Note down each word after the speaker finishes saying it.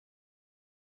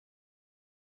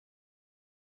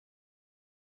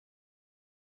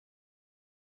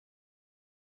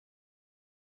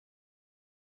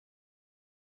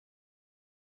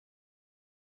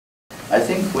I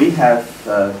think we have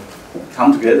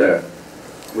come together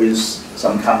with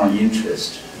some common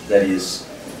interest, that is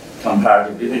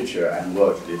comparative literature and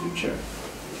world literature.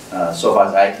 So far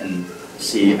as I can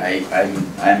see,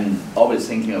 I'm always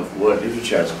thinking of world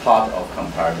literature as part of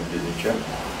comparative literature.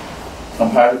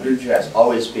 Comparative literature has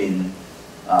always been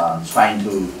trying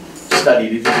to study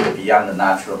literature beyond the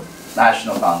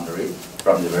national boundary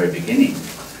from the very beginning.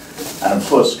 And of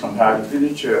course, comparative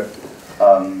literature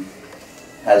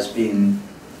has been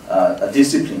a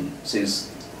discipline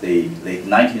since the late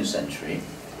 19th century.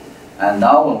 And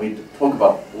now when we talk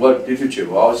about world literature,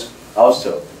 we always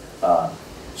also,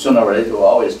 sooner or later, we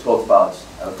always talk about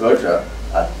Goethe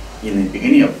in the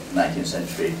beginning of the 19th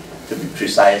century. To be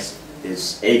precise,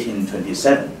 it's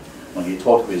 1827, when he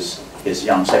talked with his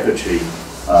young secretary,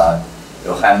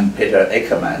 Johann Peter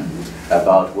Eckermann,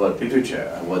 about world literature,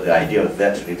 what the idea of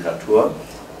Weltliteratur.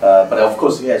 But of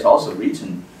course, he has also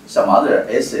written some other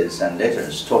essays and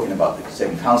letters talking about the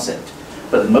same concept.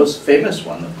 But the most famous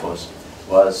one, of course,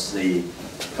 was the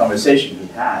conversation he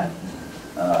had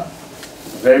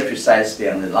very precisely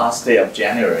on the last day of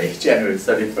January, January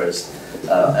 31st,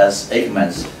 as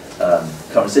Eckermann's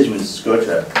conversation with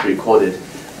Goethe recorded.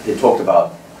 He talked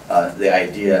about the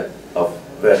idea of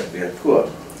Weltliteratur.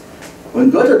 When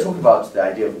Goethe talked about the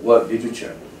idea of world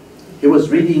literature, he was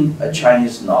reading a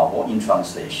Chinese novel in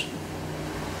translation.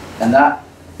 And that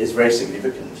is very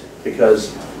significant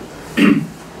because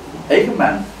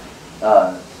Eckermann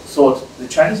thought the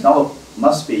Chinese novel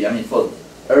must be, for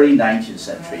early 19th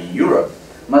century in Europe,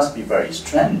 must be very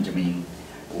strange.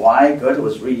 Why Goethe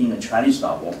was reading a Chinese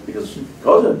novel? Because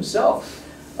Goethe himself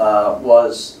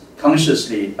was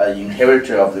consciously an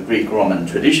inheritor of the Greek-Roman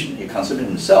tradition. He considered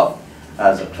himself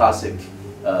as a classic,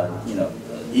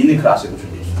 in the classical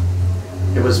tradition.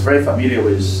 He was very familiar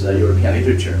with European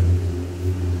literature.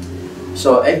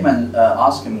 So Eckermann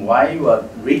asked him, why you are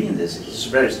reading this? It's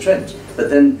very strange. But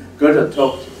then Goethe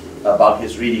talked about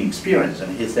his reading experience,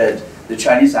 and he said, the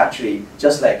Chinese actually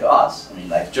just like us,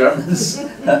 like Germans.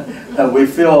 We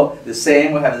feel the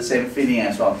same, we have the same feeling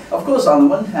and so on. Of course, on the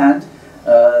one hand,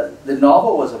 the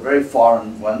novel was a very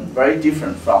foreign one, very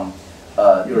different from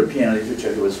European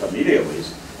literature he was familiar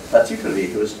with. Particularly,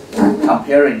 he was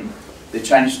comparing the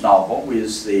Chinese novel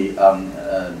with the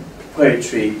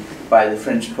poetry by the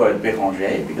French poet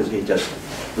Béranger, because he just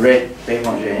read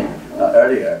Béranger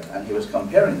earlier, and he was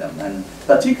comparing them, and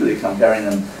particularly comparing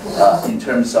them in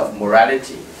terms of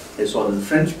morality. He saw that the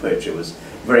French poetry was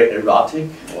very erotic,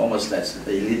 almost as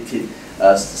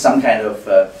some kind of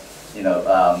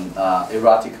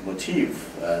erotic motif.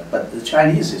 But the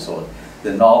Chinese, he thought,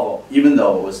 the novel, even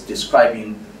though it was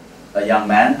describing a young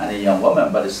man and a young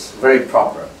woman, but it's very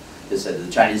proper. He said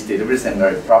the Chinese did everything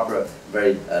very proper,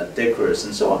 very decorous,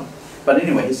 and so on. But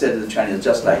anyway, he said the Chinese are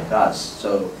just like us.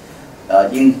 So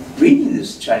in reading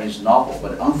this Chinese novel,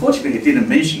 but unfortunately he didn't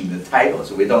mention the title,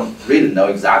 so we don't really know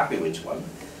exactly which one.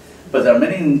 But there are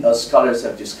many scholars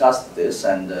have discussed this,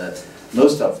 and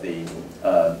most of the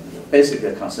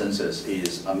basic consensus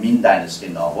is a Ming Dynasty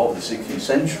novel of the 16th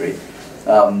century.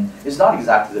 It's not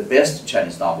exactly the best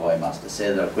Chinese novel, I must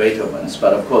say. There are greater ones,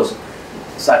 but of course,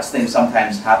 such things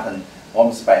sometimes happen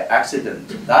almost by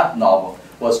accident. That novel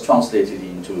was translated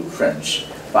into French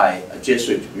by a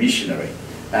Jesuit missionary.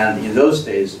 And in those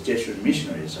days, Jesuit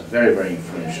missionaries are very, very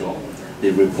influential.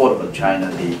 They report about China,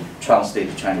 they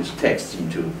translate Chinese texts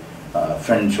into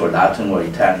French or Latin or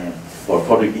Italian or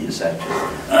Portuguese,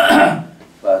 actually.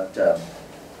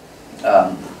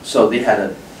 So they had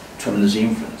a tremendous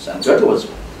influence. And Goethe was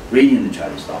reading the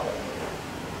Chinese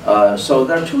novel. So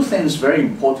there are two things very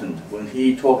important when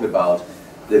he talked about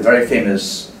the very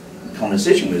famous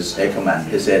conversation with Eckermann.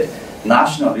 He said,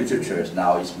 national literature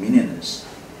now is meaningless.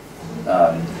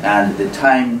 And the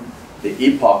time, the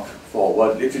epoch for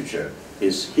world literature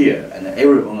is here, and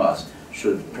every one of us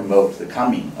should promote the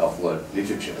coming of world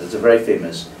literature. It's a very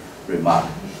famous remark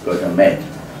Goethe made.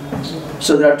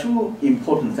 So there are two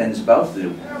important things about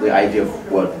the idea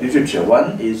of world literature.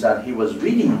 One is that he was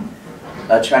reading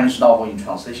a Chinese novel in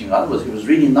translation. In other words, he was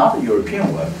reading not a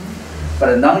European work, but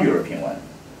a non-European one.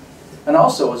 And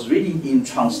also was reading in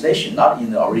translation, not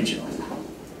in the original.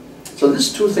 So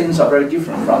these two things are very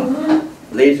different from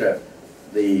later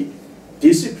the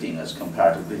discipline as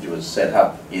comparative literature was set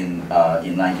up in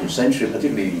 19th century,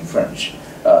 particularly in French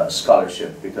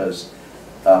scholarship, because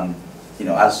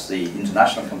as the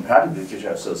International Comparative Literature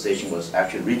Association was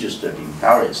actually registered in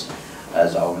Paris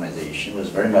as an organization, was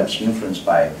very much influenced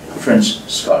by French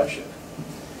scholarship.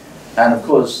 And of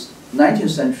course, 19th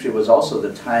century was also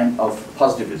the time of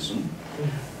positivism.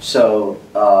 So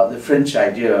the French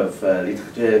idea of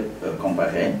literature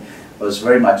comparative was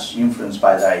very much influenced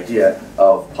by the idea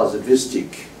of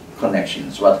positivistic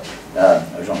connections, what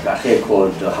Zhang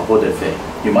called rapport de fait.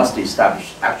 You must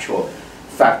establish actual,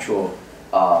 factual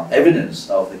evidence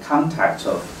of the contact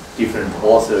of different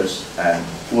authors and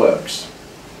works.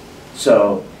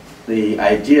 So the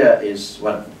idea is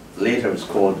what later was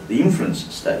called the influence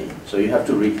study. So you have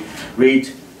to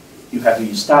read, you have to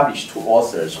establish two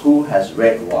authors who has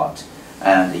read what,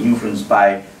 and influenced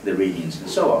by the readings and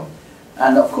so on.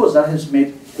 And of course that has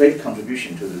made great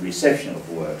contribution to the reception of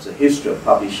works, the history of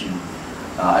publishing,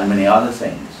 and many other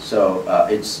things. So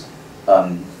it's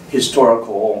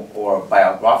historical or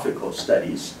biographical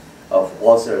studies of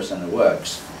authors and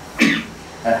works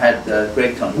and had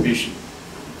great contribution.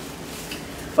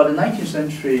 But the 19th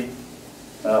century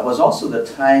was also the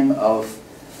time of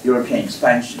European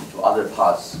expansion to other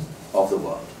parts of the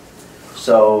world.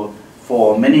 So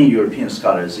for many European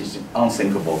scholars, it's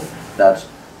unthinkable that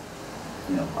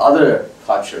other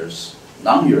cultures,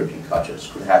 non-European cultures,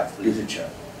 could have literature.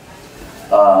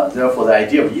 Therefore, the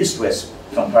idea of East-West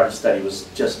comparative study was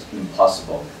just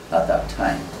impossible at that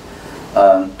time.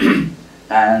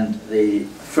 And the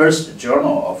first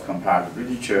journal of comparative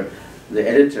literature, the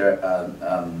editor,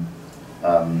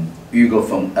 Hugo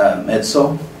von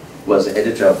Metzel, was the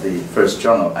editor of the first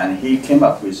journal, and he came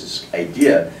up with this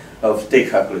idea of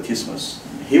decalculismus.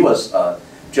 He was a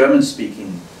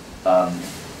German-speaking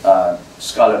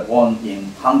scholar born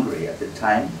in Hungary at the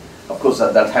time. Of course,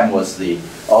 at that time was the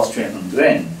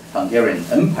Austrian-Hungarian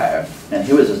Empire, and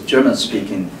he was a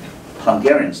German-speaking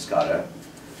Hungarian scholar,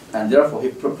 and therefore he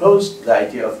proposed the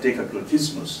idea of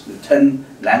decalculismus, the 10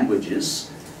 languages.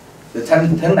 The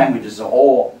 10 languages are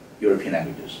all European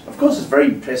languages. Of course, it's very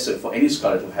impressive for any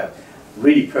scholar to have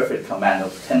really perfect command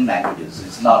of 10 languages.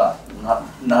 It's not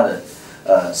a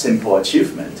simple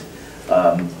achievement.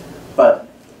 But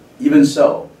even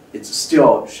so, it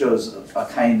still shows a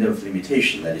kind of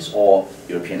limitation that is all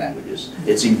European languages.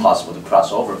 It's impossible to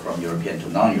cross over from European to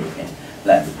non-European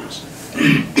languages.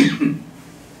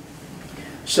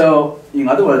 So, in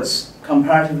other words,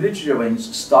 comparative literature, when it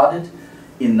started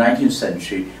in 19th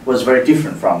century, was very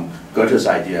different from Goethe's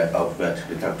idea of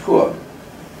Literatur,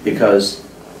 because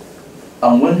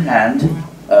on one hand,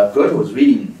 Goethe was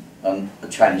reading a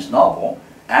Chinese novel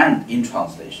and in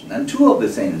translation, and two of the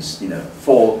things,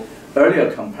 for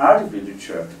earlier comparative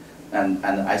literature, and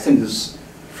I think this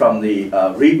from the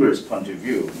rigorous point of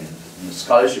view,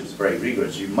 scholarship is very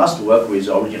rigorous. You must work with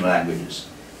original languages.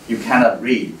 You cannot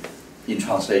read in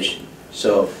translation.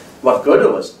 So what Goethe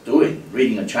was doing,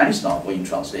 reading a Chinese novel in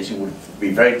translation, would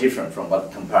be very different from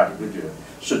what comparative literature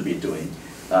should be doing,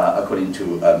 according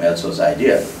to Metzel's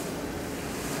idea.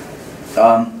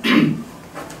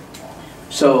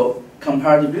 So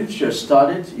comparative literature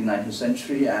started in 19th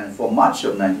century, and for much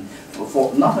of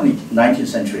for not only 19th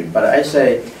century, but I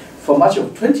say for much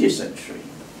of 20th century,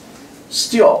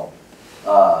 still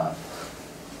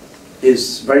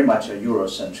is very much a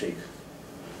Eurocentric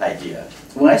idea.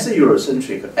 When I say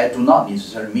Eurocentric, I do not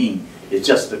necessarily mean it's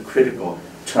just a critical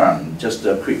term, just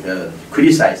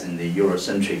criticizing the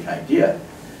Eurocentric idea.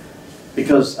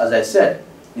 Because, as I said,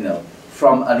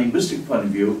 from a linguistic point of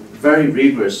view, very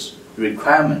rigorous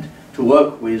requirement to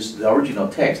work with the original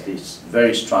text is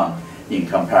very strong in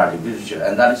comparative literature,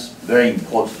 and that is very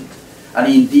important. And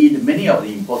indeed, many of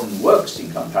the important works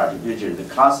in comparative literature, the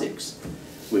classics,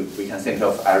 we can think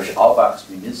of Erich Auerbach's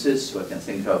Mimesis, we can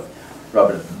think of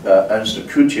Robert Ernst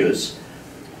Curtius'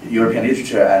 European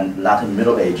Literature and Latin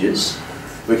Middle Ages.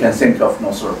 We can think of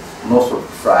Northrop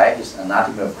Frye, his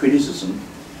Anatomy of Criticism.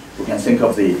 We can think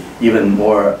of the even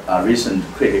more recent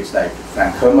critics like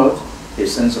Frank Kermode,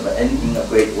 his Sense of Ending, a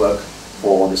great work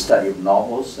for the study of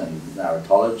novels and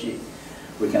narratology.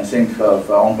 We can think of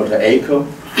Umberto Eco.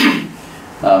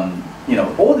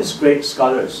 All these great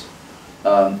scholars,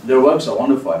 their works are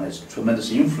wonderful and has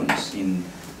tremendous influence in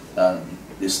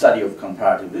the study of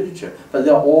comparative literature, but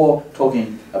they're all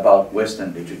talking about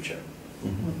Western literature.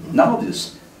 None of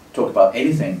this talk about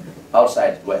anything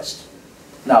outside West.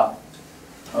 Now,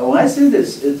 when I say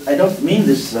this, I don't mean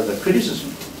this as a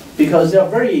criticism, because they are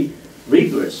very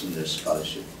rigorous in their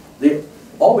scholarship. They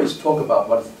always talk about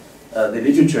what the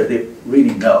literature they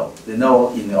really know. They know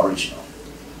in the original.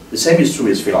 The same is true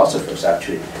with philosophers,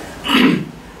 actually.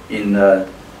 In the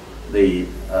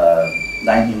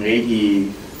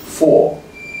 1984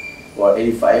 or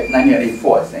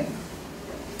 1984, I think.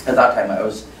 At that time, I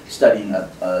was studying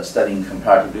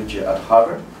comparative literature at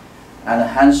Harvard, and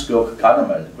Hans-Georg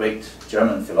Gadamer, the great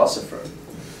German philosopher,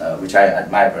 which I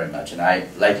admire very much, and I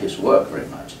like his work very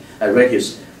much. I read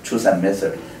his Truth and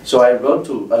Method, so I wrote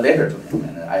a letter to him,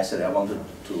 and I said I wanted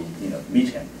to meet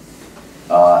him.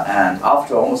 And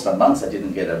after almost a month, I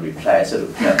didn't get a reply. I said,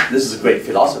 this is a great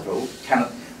philosopher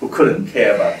who couldn't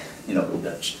care about,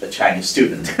 a Chinese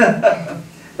student.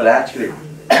 But actually,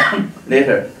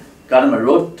 later, Gadamer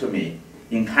wrote to me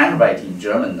in handwriting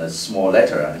German, a small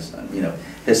letter.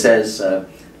 He says,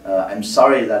 I'm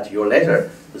sorry that your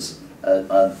letter is,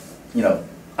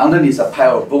 underneath a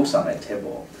pile of books on my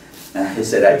table. And he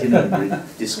said, I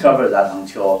didn't discover that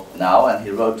until now. And he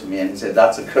wrote to me and he said,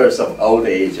 that's a curse of old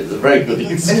age. It's a very good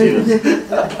excuse.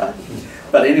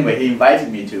 But anyway, he invited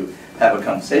me to have a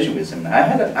conversation with him. I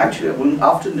had actually one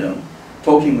afternoon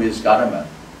talking with Gadamer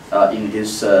in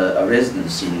his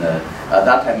residence. At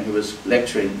that time, he was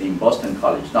lecturing in Boston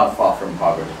College, not far from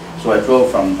Harvard. So I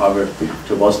drove from Harvard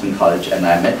to Boston College and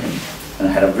I met him. And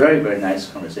I had a very, very nice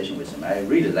conversation with him. I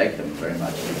really like him very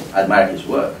much. I admire his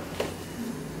work.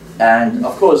 And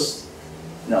of course,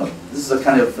 this is a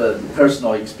kind of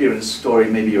personal experience story.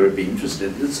 Maybe you'll be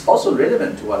interested. It's also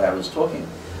relevant to what I was talking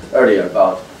earlier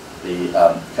about the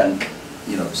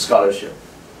scholarship.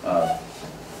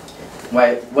 When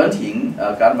I went in,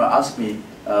 Gadamer asked me,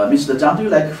 Mr. Zhang, do you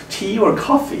like tea or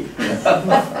coffee?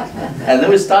 And then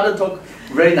we started to talk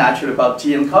very naturally about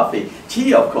tea and coffee.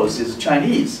 Tea, of course, is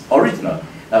Chinese, original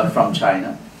from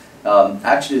China.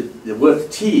 Actually, the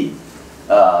word tea,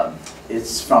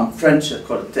 it's from French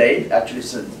Cortes. Actually,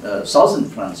 it's a southern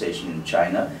pronunciation in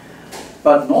China.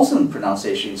 But northern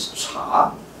pronunciation is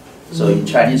cha. So in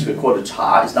Chinese, we call it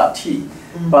cha, it's not tea.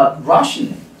 But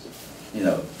Russian,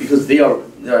 because they are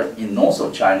in north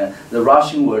of China, the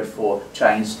Russian word for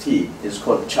Chinese tea is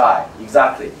called chai.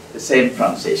 Exactly the same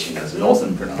pronunciation as the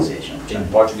northern pronunciation. In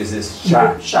Portuguese, it's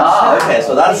cha. Okay,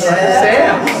 so that's the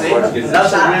same.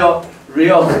 That's a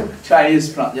real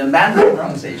Chinese Mandarin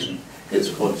pronunciation. It's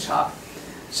called cha.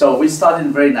 So we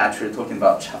started very naturally talking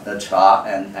about cha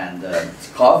and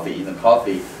coffee.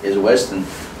 Coffee is Western,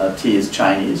 tea is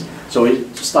Chinese. So we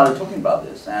started talking about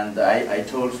this, and I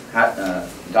told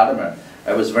Gadamer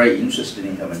I was very interested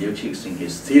in hermeneutics, in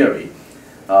his theory,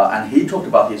 and he talked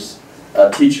about his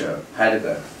teacher,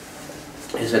 Heidegger.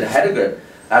 He said Heidegger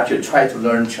actually tried to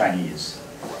learn Chinese,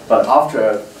 but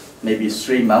after maybe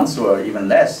 3 months or even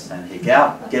less, and he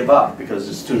gave up because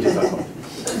it's too difficult.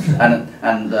 And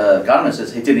Gadamer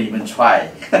says he didn't even try.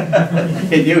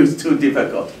 He knew it's too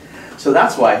difficult. So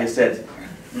that's why he said,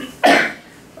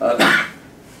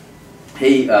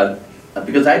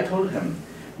 because I told him,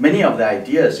 many of the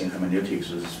ideas in hermeneutics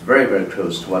was very, very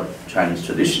close to what Chinese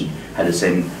tradition had the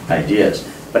same ideas.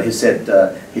 But he said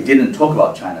he didn't talk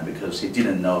about China because he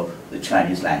didn't know the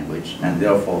Chinese language, and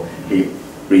therefore he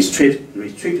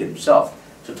restricted himself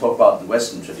to talk about the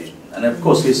Western tradition. And of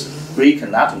course his Greek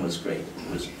and Latin was great.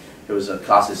 He was a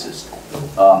classicist.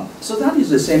 So that is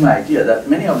the same idea that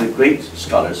many of the great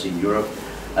scholars in Europe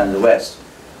and the West,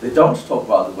 they don't talk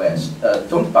about the West,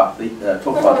 talk about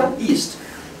the East,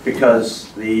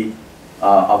 because they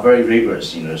are very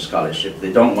rigorous in their scholarship.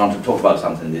 They don't want to talk about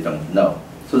something they don't know.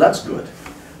 So that's good.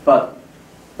 But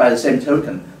by the same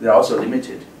token, they're also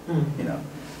limited.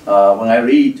 When I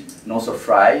read Nosso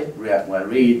Frei, when I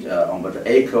read Umberto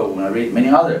Eco, when I read many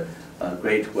other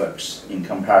great works in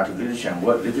comparative literature and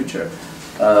world literature,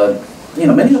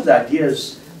 many of the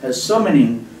ideas has so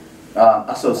many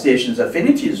associations,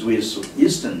 affinities with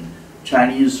Eastern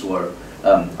Chinese or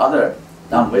other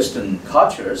non-Western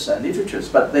cultures and literatures,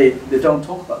 but they don't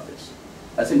talk about this.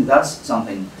 I think that's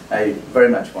something I very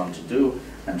much want to do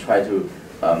and try to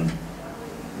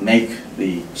make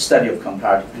the study of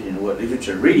comparative literature and world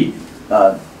literature really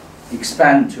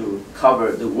expand to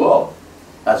cover the world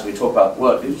as we talk about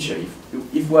world literature.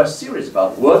 If we're serious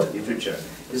about world literature,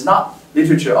 it's not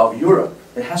literature of Europe.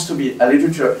 It has to be a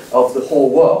literature of the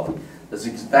whole world that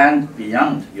expand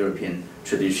beyond European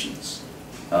traditions.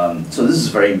 So this is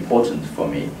very important for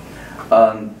me.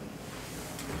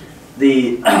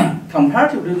 The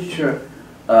comparative literature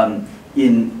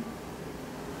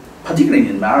particularly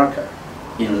in America,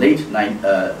 in late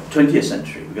 20th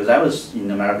century, because I was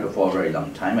in America for a very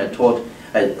long time. I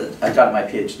got my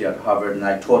PhD at Harvard, and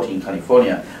I taught in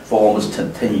California for almost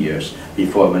 10 years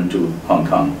before I went to Hong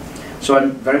Kong. So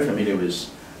I'm very familiar with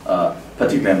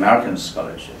particularly American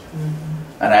scholarship.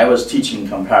 And I was teaching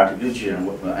comparative literature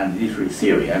and literary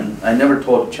theory. I never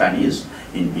taught Chinese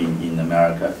in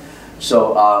America.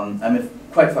 So I'm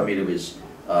quite familiar with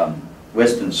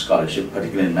Western scholarship,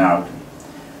 particularly American.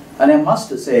 And I must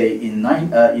say, in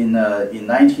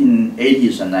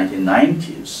 1980s and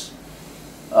 1990s,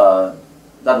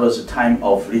 that was a time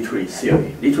of literary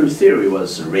theory. Literary theory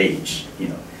was a rage.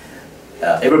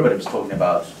 Everybody was talking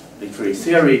about literary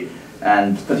theory,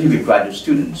 and particularly graduate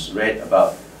students read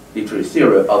about literary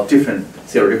theory of different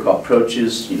theoretical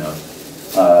approaches.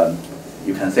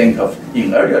 you can think of,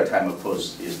 in earlier time, of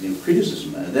course, is new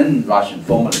criticism, and then Russian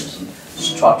formalism,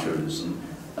 structuralism,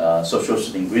 social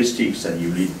linguistics, and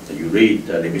you read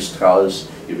Lévi-Strauss,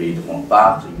 you read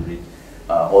Barthes, you read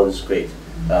all these great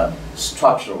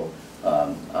structural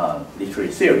literary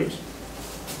theories.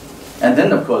 And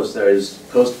then, of course, there is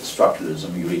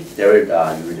post-structuralism. You read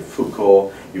Derrida, you read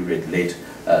Foucault, you read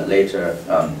later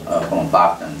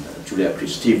Barthes and Julia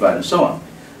Kristeva, and so on.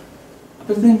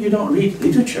 But then you don't read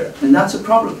literature, and that's a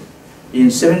problem. In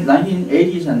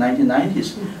 1980s and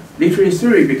 1990s, literary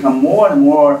theory become more and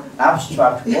more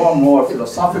abstract, more and more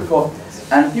philosophical,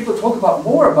 and people talk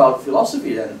more about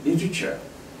philosophy than literature.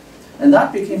 And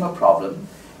that became a problem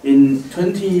in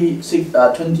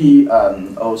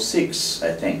 2006,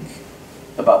 I think,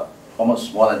 about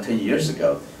almost more than 10 years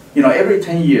ago. You know, every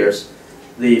 10 years,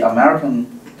 the American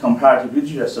Comparative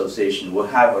Literature Association will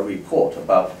have a report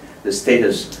about the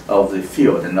status of the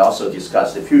field and also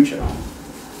discuss the future.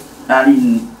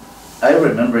 And I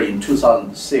remember in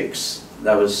 2006,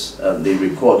 that was the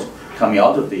report coming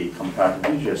out of the Comparative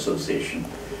Literature Association.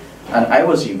 And I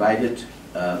was invited,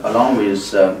 along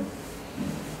with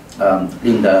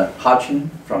Linda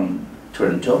Harchin from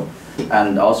Toronto,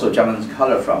 and also Jonathan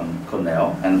Culler from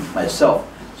Cornell, and myself.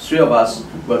 Three of us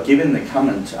were given the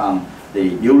comment on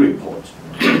the new report.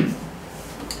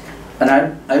 And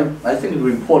I think the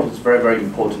report is very, very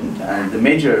important, and the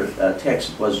major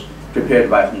text was prepared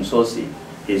by Hong Sosi.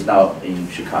 He's now in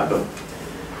Chicago.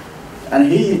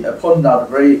 And he pointed out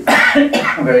very,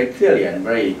 very clearly and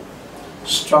very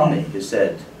strongly, he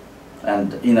said,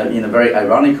 and in a very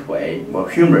ironic way, or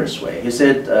humorous way, he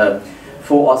said,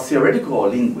 for a theoretical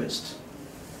linguist,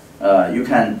 you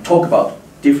can talk about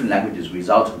different languages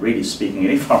without really speaking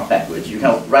any foreign language. You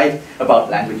can write about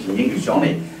language in English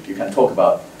only. You can talk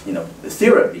about, you know, the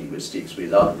theory of linguistics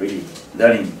without really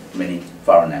learning many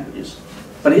foreign languages.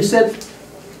 But he said,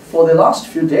 for the last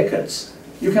few decades,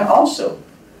 you can also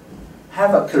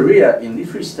have a career in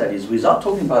literary studies without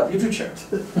talking about literature,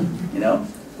 you know,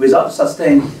 without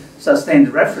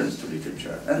sustained reference to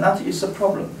literature, and that is a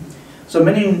problem. So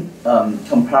many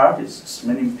comparatists,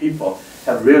 many people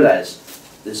have realized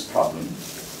this problem,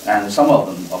 and some of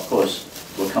them, of course,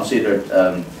 were considered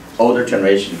older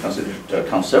generation, considered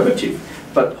conservative.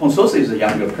 But Hong Sosi is a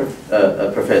younger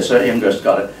professor, a younger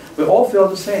scholar. We all feel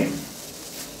the same.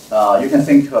 You can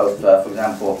think of, for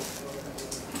example,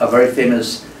 a very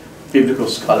famous biblical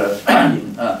scholar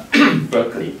in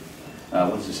Berkeley.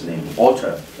 What's his name?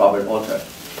 Robert Alter,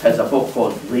 has a book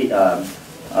called Reading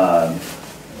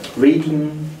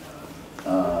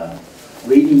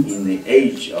in the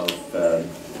Age of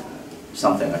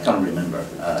something. I can't remember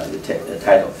the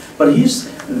title. But he's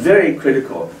very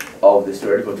critical of the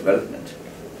theoretical development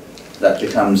that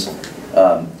becomes,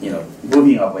 you know,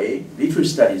 moving away, literary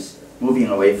studies moving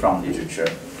away from literature.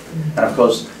 And of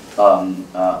course,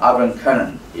 Abraham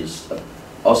Cannon is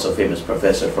also a famous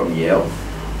professor from Yale,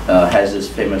 has this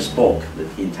famous book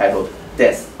entitled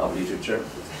Death of Literature.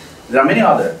 There are many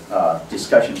other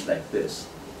discussions like this.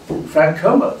 Frank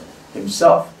Kermode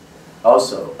himself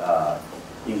also,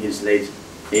 in his late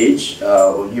age,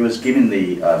 when he was giving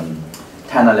the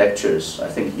Tanner lectures, I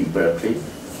think in Berkeley,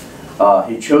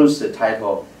 he chose the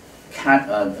title,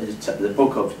 the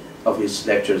book of his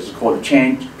lectures is called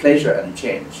Change, Pleasure and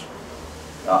Change,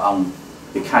 on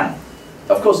the canon.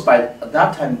 Of course, by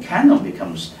that time, canon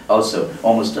becomes also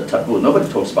almost a taboo. Nobody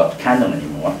talks about canon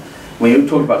anymore. When you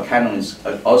talk about canon, it's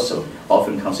also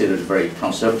often considered very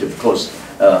conservative. Of course,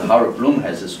 Harold Bloom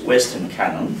has this Western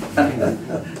canon,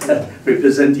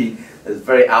 representing a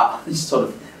very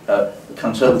sort of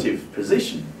conservative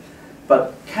position.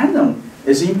 But canon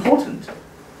is important.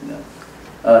 You know.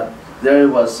 There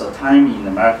was a time in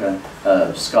American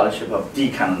scholarship of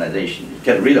decanonization,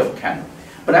 get rid of canon.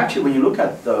 But actually, when you look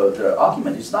at the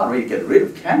argument, it's not really get rid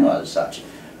of canon as such,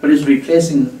 but it's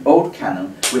replacing old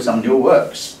canon with some new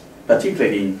works,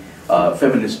 particularly in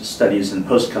feminist studies and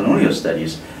post-colonial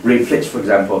studies. Replace, for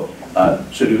example,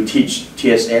 should you teach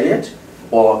T.S. Eliot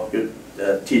or you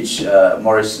teach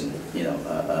Morrison, you know,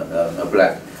 a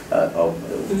black or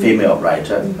female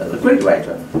writer, a great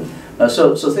writer.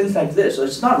 So things like this. So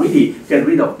it's not really get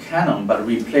rid of canon, but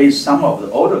replace some of the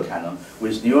older canon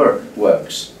with newer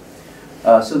works.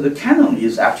 So the canon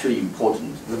is actually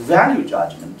important. The value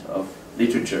judgment of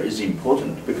literature is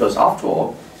important because, after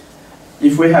all,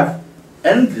 if we have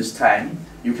endless time,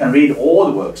 you can read all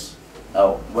the works,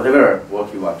 whatever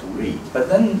work you want to read. But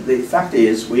then the fact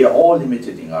is, we are all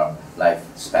limited in our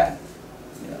lifespan.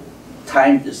 You know,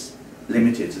 time is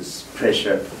limited, is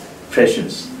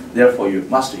precious. Therefore, you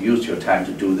must use your time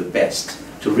to do the best,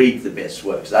 to read the best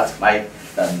works. That's my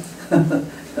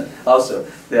also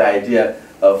the idea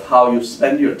of how you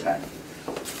spend your time.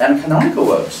 And canonical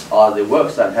works are the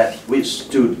works that have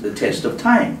withstood the test of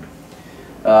time,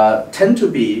 tend to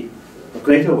be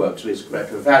greater works with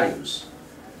greater values.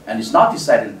 And it's not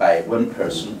decided by one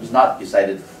person, it's not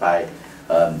decided by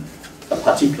a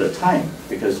particular time,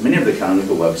 because many of the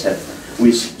canonical works have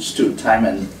withstood time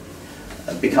and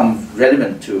become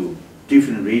relevant to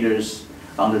different readers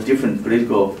under different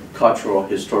political, cultural,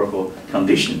 historical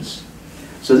conditions.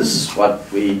 So this is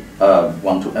what we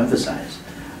want to emphasize.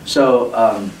 So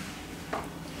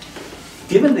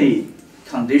given the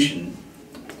condition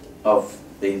of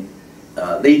the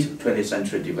late 20th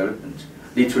century development,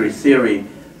 literary theory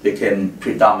became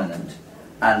predominant,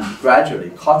 and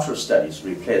gradually cultural studies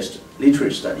replaced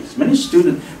literary studies.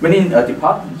 Many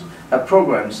departments have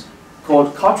programs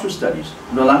called cultural studies,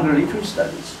 no longer literary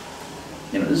studies.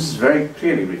 You know, this is very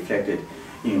clearly reflected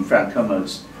in Frank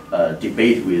Kermode's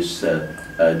debate with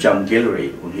Zhang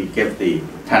when he gave the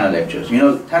Tanner lectures. You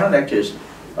know, Tanner lectures,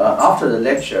 after the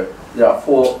lecture, there are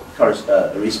 4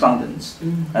 respondents,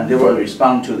 and they will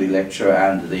respond to the lecture,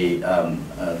 and the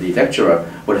lecturer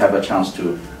would have a chance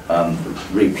to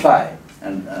reply.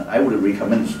 And I would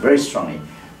recommend very strongly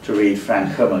to read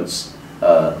Frank Kermode's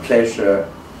Pleasure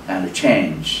and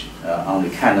Change on the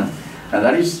canon, and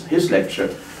that is his lecture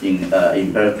in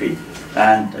Berkeley.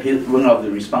 And one of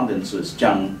the respondents was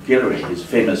Zhang, who's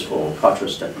famous for cultural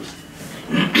studies.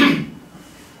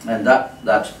 And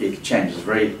that exchange is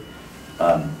very,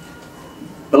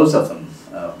 both of them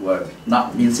were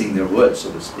not mincing their words,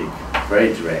 so to speak,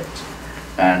 very direct,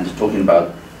 and talking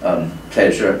about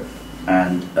pleasure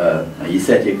and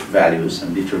aesthetic values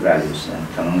and literary values and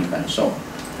canonical and so on.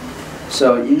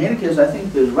 So in any case, I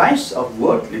think the rise of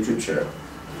world literature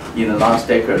in the last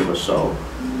decade or so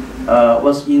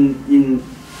was in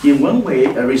one way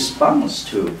a response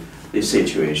to this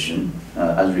situation,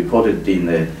 as reported in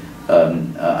the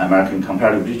American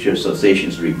Comparative Literature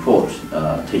Association's report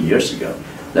 10 years ago.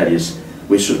 That is,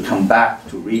 we should come back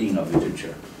to reading of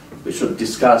literature. We should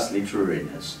discuss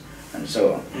literariness and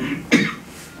so on.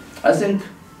 I think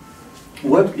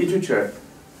world literature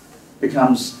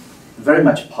becomes very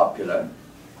much popular.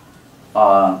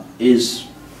 Is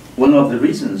one of the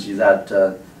reasons is that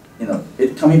you know,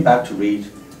 coming back to read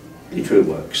literary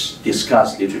works,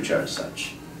 discuss literature as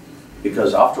such,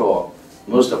 because after all,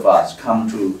 most of us come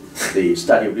to the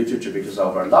study of literature because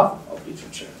of our love of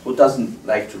literature. Who doesn't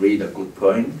like to read a good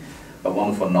poem, a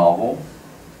wonderful novel,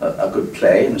 a good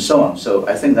play, and so on? So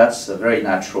I think that's a very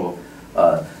natural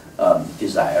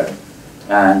desire,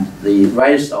 and the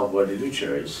rise of world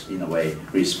literature is, in a way,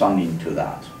 responding to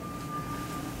that.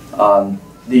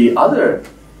 The other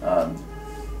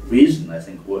reason I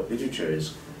think world literature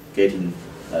is getting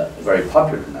very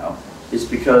popular now is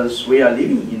because we are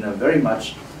living in a very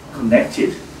much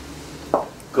connected,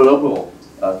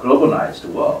 globalized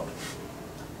world.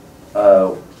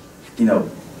 You know,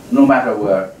 no matter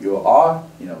where you are,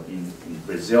 you know, in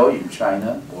Brazil, in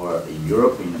China, or in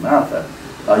Europe, or in America,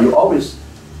 you always,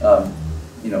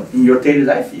 you know, in your daily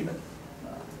life even,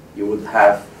 you would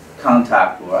have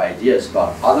contact or ideas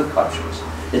about other cultures.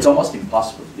 It's almost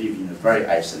impossible to live in a very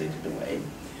isolated way.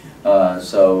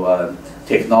 So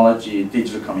technology,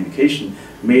 digital communication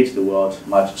made the world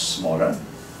much smaller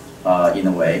in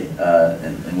a way.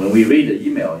 And when we read an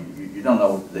email, you don't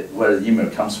know where the email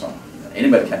comes from. You know,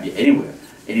 anybody can be anywhere,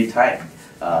 anytime.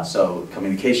 So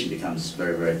communication becomes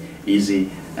very, very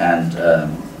easy and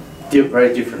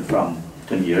very different from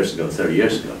 20 years ago, 30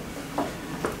 years ago.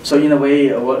 So in a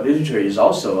way, world literature is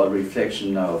also a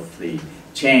reflection of the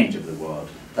change of the world,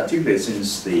 particularly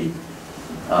since the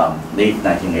late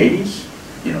 1980s,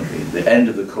 you know, the end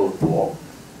of the Cold War,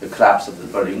 the collapse of the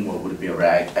Berlin Wall would be a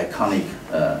very iconic,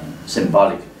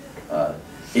 symbolic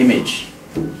image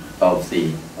of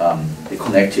the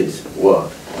connected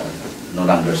world, no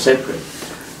longer separate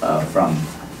from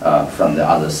the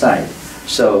other side.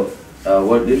 So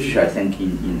world literature, I think,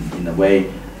 in a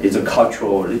way, is a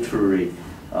cultural, literary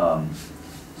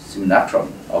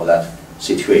simulacrum of that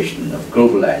situation of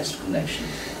globalized connection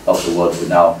of the world we're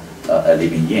now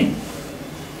living in.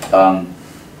 But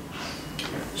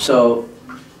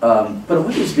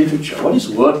what is literature? What is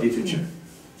world literature?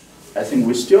 I think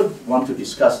we still want to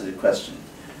discuss the question.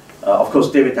 Of course,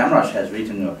 David Damrosch has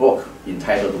written a book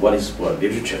entitled "What is World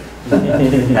Literature?"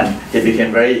 and it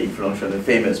became very influential and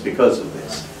famous because of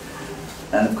this.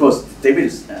 And of course, David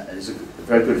is a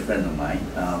very good friend of mine.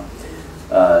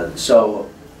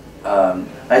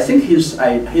 I think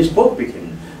his book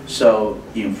became so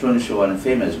influential and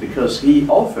famous because he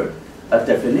offered a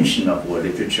definition of world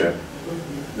literature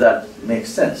that makes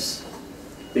sense.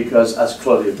 Because as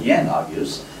Claude Vienne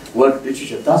argues, world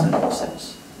literature doesn't make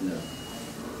sense. You know,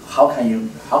 how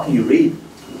can you read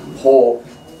whole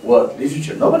world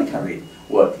literature? Nobody can read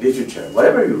world literature.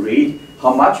 Whatever you read,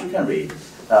 how much you can read,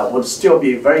 would still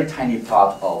be a very tiny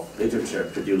part of literature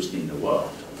produced in the world.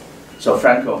 So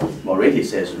Franco Moretti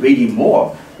says reading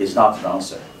more is not an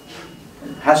answer.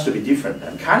 It has to be different,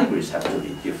 and categories have to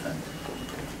be different.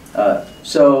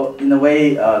 So in a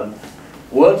way,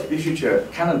 world literature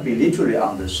cannot be literally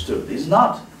understood. It's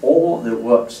not all the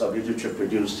works of literature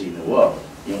produced in the world,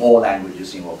 in all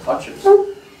languages, in all cultures,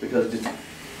 because it's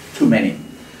too many.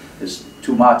 There's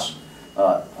too much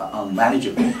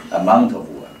unmanageable amount of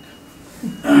work.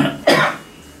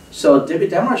 So David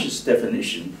Demarsh's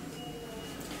definition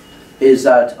is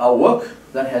that a work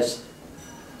that has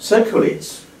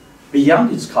circulates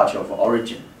beyond its culture of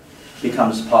origin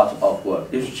becomes part of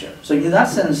world literature. So in that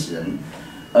sense, then,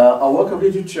 a work of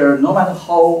literature, no matter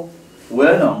how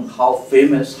well-known, how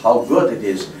famous, how good it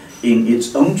is in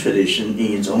its own tradition,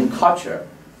 in its own culture,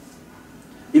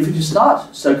 if it is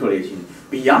not circulating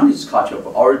beyond its culture of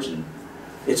origin,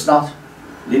 it's not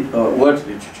world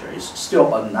literature. It's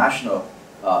still a national,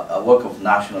 a work of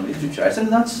national literature. I think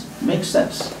that makes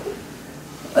sense.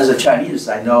 As a Chinese,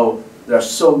 I know there are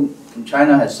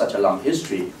China has such a long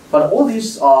history, but all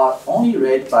these are only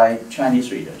read by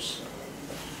Chinese readers.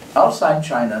 Outside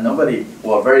China, nobody,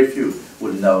 or very few,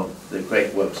 would know the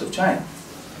great works of China.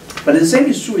 But the same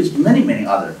is true with many, many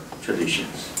other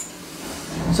traditions.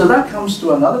 So that comes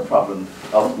to another problem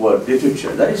of world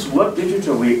literature. That is, world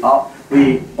literature we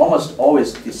almost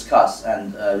always discuss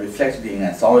and reflected in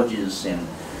anthologies and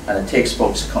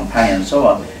textbooks, companion, and so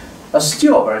on, are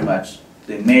still very much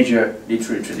the major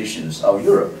literary traditions of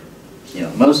Europe. You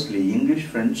know, mostly English,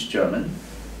 French, German,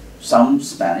 some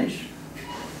Spanish,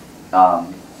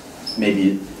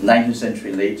 maybe 19th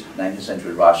century, late 19th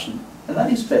century Russian, and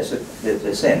that is basically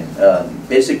the same.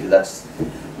 Basically, that's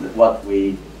what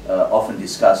we often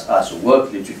discuss as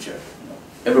work literature. You know,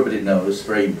 everybody knows,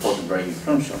 very important, very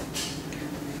influential.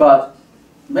 But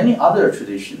many other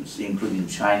traditions, including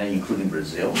China, including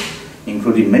Brazil,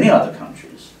 including many other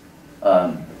countries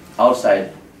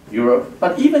outside Europe,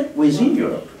 but even within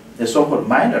Europe, the so-called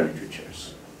minor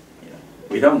literatures. You know,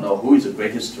 we don't know who is the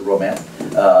greatest Roman.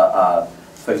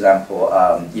 For example,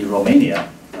 in Romania,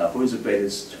 who is the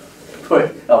greatest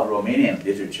poet of Romanian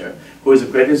literature? Who is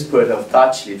the greatest poet of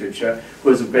Dutch literature? Who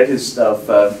is the greatest of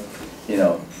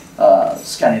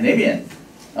Scandinavian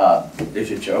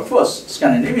literature? Of course,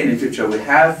 Scandinavian literature we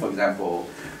have, for example,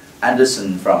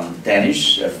 Andersen from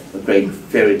Danish, a great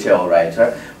fairy tale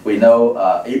writer. We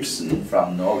know Ibsen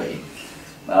from Norway.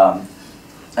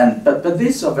 But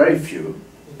these are very few,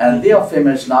 and they are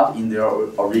famous not in their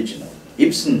original.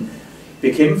 Ibsen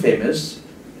became famous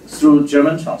through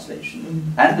German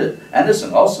translation, and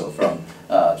Andersen also from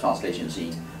translations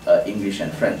in English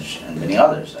and French, and many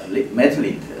others.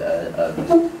 Maeterlinck,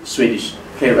 Swedish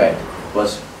playwright,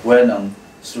 was well known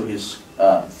through his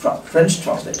French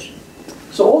translation.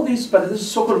 So all these, but this is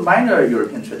so-called minor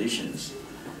European traditions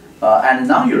and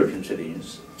non-European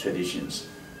traditions,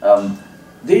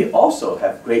 they also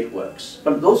have great works,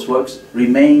 but those works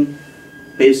remain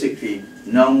basically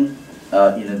known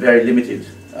in a very limited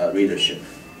readership.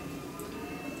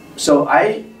 So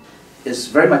I'm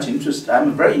very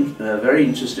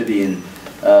interested in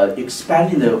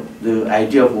expanding the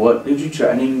idea of world literature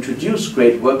and introduce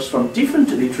great works from different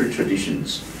literary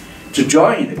traditions to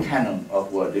join the canon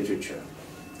of world literature.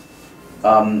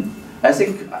 I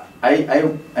think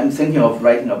I'm thinking of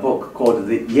writing a book called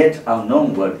The Yet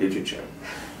Unknown World Literature,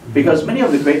 because many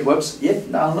of the great works yet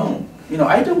unknown. You know,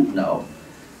 I don't know.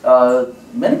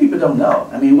 Many people don't know.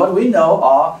 I mean, what we know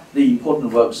are the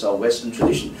important works of Western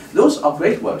tradition. Those are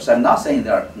great works. I'm not saying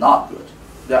they're not good.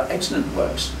 They're excellent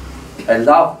works. I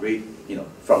love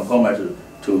from Homer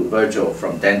to Virgil,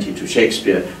 from Dante to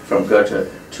Shakespeare, from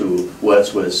Goethe to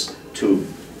Wordsworth to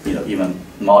even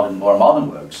more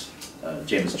modern works.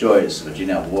 James Joyce,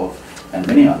 Virginia Woolf, and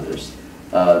many others.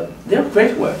 They're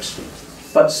great works,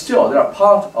 but still they're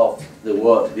part of the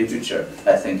world literature.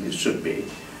 I think it should be.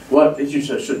 World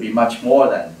literature should be much more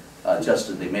than just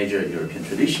the major European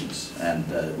traditions, and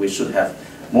we should have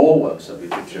more works of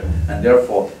literature, and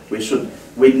therefore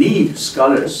we need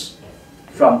scholars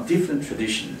from different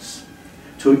traditions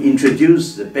to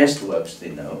introduce the best works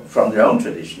they know from their own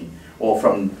tradition or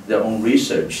from their own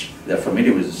research. They're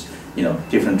familiar with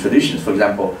different traditions. For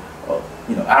example,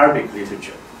 Arabic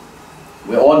literature.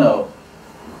 We all know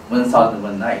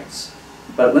 1001 Nights,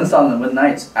 but 1001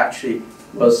 Nights actually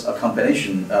was a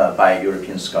combination by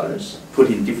European scholars,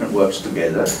 putting different works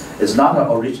together. It's not an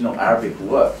original Arabic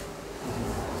work.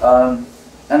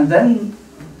 And then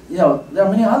you know, there are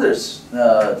many others,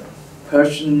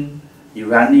 Persian,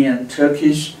 Iranian,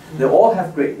 Turkish, they all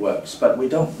have great works, but we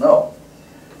don't know.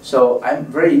 So I'm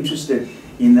very interested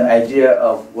in the idea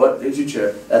of world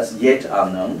literature that's yet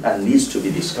unknown and needs to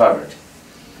be discovered.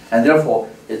 And therefore,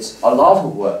 it's a lot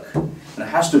of work, and it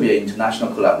has to be an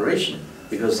international collaboration,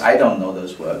 because I don't know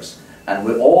those works, and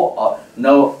we all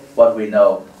know what we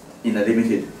know in a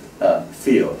limited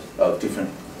field of different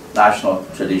national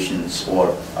traditions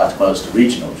or at most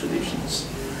regional traditions.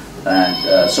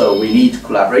 And so we need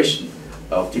collaboration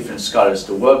of different scholars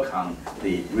to work on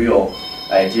the real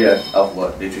idea of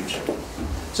world literature.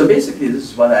 So basically this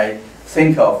is what I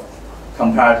think of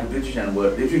comparative literature and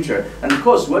world literature. And of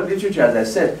course world literature, as I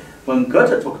said, when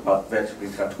Goethe talked about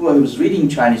Weltliteratur, he was reading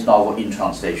Chinese novel in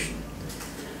translation.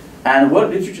 And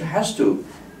world literature has to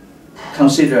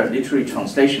consider literary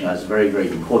translation as very, very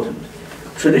important.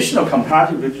 Traditional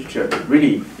comparative literature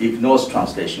really ignores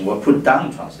translation or put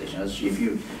down translation. As if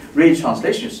you read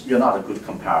translations, you're not a good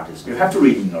comparatist. You have to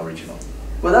read in the original.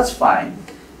 Well, that's fine.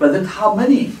 But then how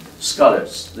many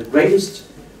scholars, the greatest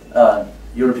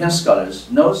European scholars,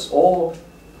 knows all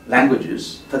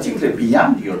languages, particularly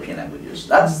beyond European languages?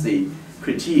 That's the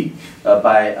critique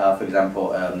by, for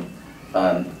example,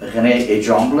 René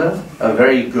Ejamble, a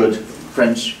very good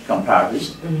French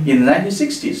comparatist. In the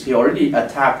 1960s, he already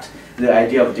attacked the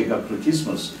idea of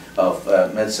decacrutismus of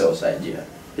Metzel's idea.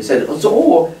 He said it's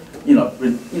all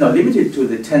limited to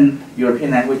the 10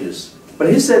 European languages. But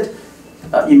he said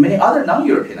in many other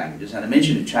non-European languages, and I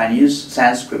mentioned Chinese,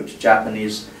 Sanskrit,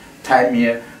 Japanese,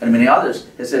 Tamil, and many others,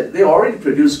 he said they already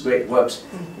produced great works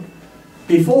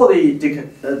before the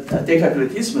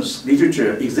decacrutismus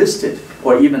literature existed,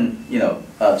 or even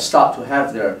start to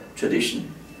have their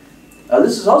tradition.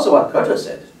 This is also what Goethe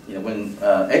said. When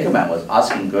Eckermann was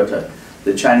asking Goethe,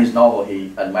 the Chinese novel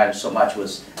he admired so much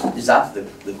is that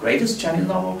the greatest Chinese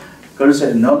novel? Goethe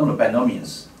said, no, by no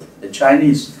means. The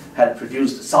Chinese had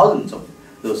produced thousands of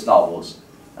those novels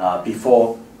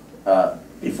before the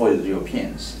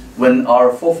Europeans, when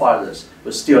our forefathers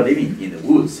were still living in the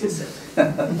woods, he said,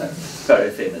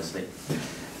 very famously.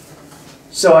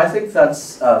 So I think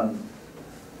that's,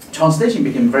 translation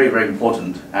became very, very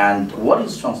important. And what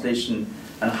is translation,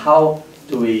 and how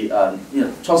do we,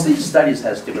 translation studies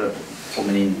has developed for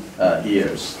many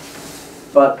years.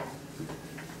 But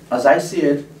as I see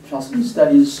it, translation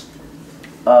studies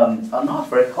are not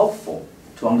very helpful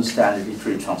to understand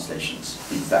literary translations,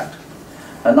 in fact.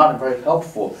 Are not very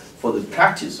helpful for the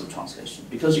practice of translation.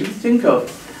 Because you think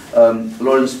of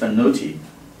Lawrence Venuti,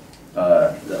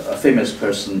 a famous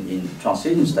person in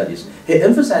translation studies, he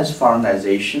emphasized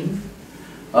foreignization.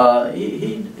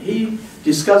 He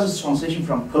discusses translation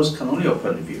from post-colonial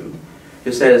point of view.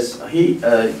 He says, he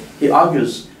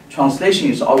argues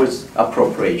translation is always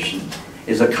appropriation,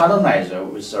 is a colonizer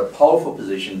with a powerful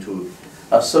position to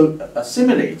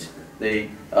assimilate the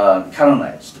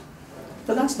colonized.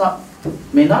 But that's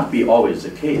may not be always the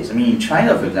case. I mean, in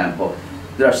China, for example,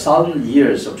 there are 1,000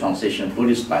 years of translation of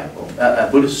Buddhist Bible,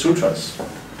 Buddhist sutras.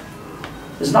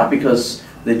 It's not because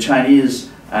the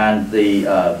Chinese and the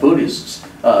Buddhists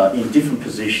in different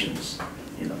positions.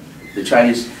 The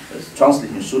Chinese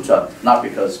translating sutra not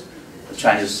because the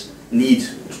Chinese need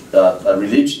a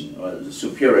religion or a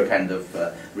superior kind of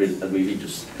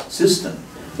religious system.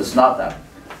 It's not that.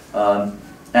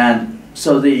 And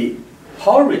so the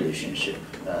power relationship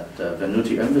that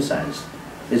Venuti emphasized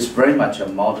is very much a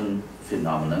modern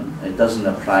phenomenon. It doesn't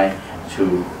apply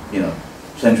to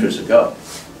centuries ago.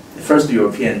 The first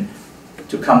European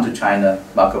to come to China,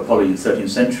 Marco Polo in the 13th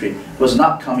century, was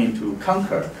not coming to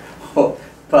conquer,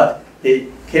 but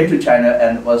he came to China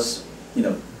and was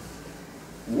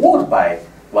wowed by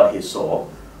what he saw,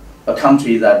 a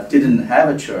country that didn't have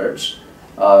a church,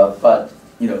 but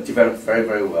developed very,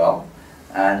 very well.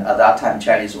 And at that time,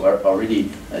 Chinese were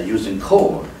already using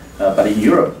coal, but in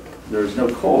Europe there is no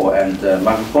coal. And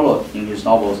Marco Polo, in his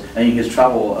novels and in his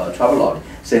travelogue,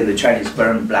 saying the Chinese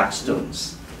burn black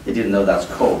stones. He didn't know that's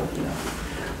coal.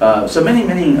 So many,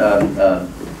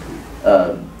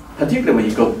 particularly when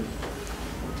you go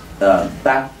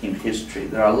back in history,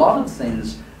 there are a lot of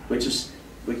things which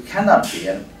cannot be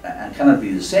and cannot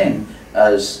be the same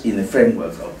as in the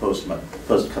framework of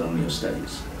post-colonial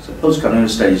studies. So post-colonial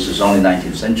studies is only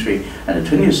 19th century and the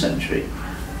 20th century,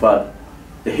 but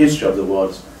the history of the world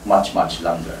is much, much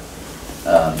longer.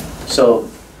 So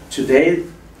today,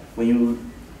 when you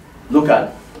look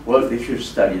at world literature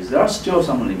studies, there are still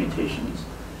some limitations.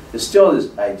 There's still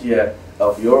this idea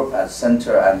of Europe as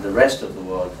center and the rest of the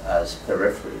world as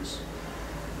peripheries.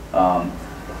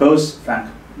 Both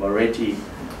Frank Moretti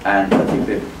and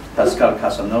particularly Pascal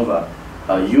Casanova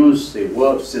use the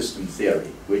world system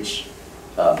theory, which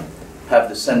have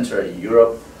the center in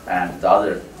Europe and the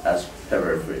other as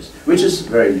peripheries, which is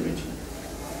very limiting.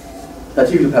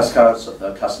 Particularly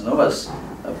Casanova's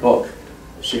book,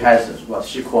 she has what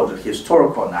she called a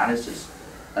historical analysis,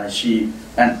 but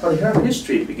her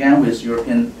history began with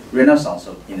European Renaissance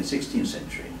in the 16th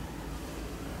century.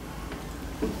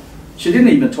 She didn't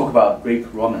even talk about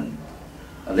Greek, Roman,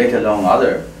 let alone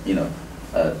other,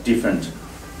 different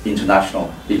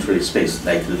international literary space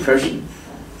like the Persian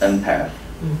Empire,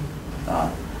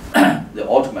 the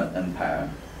Ottoman Empire,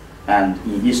 and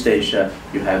in East Asia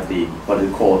you have what they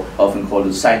often call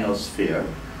the Sinosphere.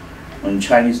 When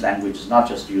Chinese language is not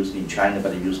just used in China,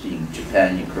 but used in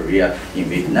Japan, in Korea, in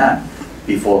Vietnam,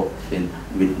 before in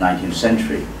mid-19th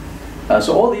century.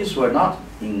 So all these were not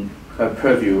in her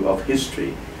purview of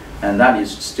history, and that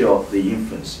is still the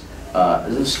influence. But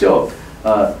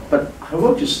her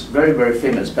work is very, very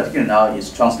famous, particularly now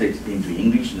it's translated into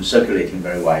English and circulating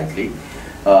very widely.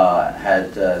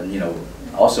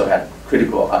 Also had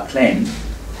critical acclaim,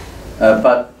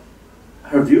 but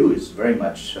her view is very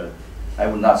much, I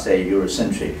would not say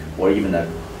Eurocentric or even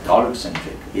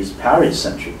Gallic-centric, it's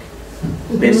Paris-centric.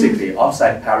 Basically,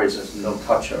 outside Paris there's no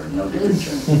culture, no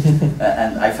literature,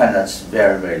 and I find that's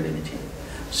very, very limiting.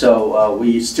 So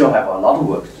we still have a lot of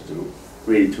work to do,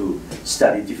 really, to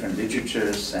study different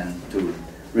literatures and to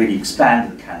really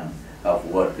expand the canon of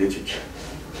world literature.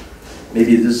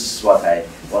 Maybe this is what I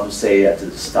want to say at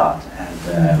the start, and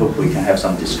I hope we can have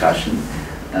some discussion,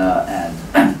 and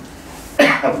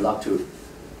I would love to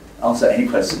answer any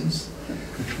questions.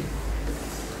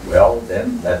 Well,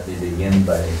 then let me begin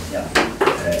by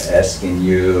asking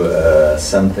you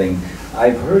something.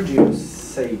 I've heard you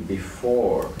say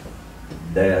before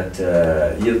that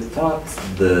you thought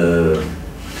the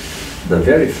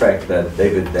very fact that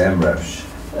David Damrosch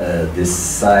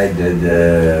decided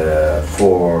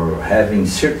for having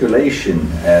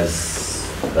circulation as,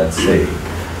 let's say,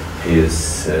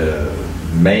 his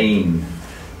main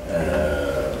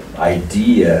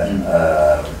idea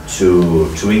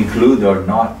to include or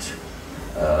not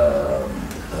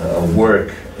a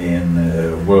work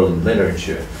in world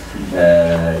literature.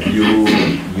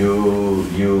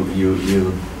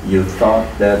 You thought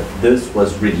that this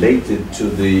was related to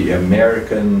the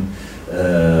American,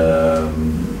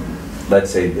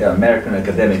 let's say, the American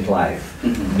academic life,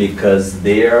 because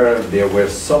there were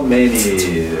so many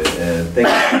things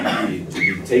to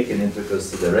be taken into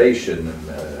consideration.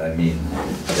 I mean,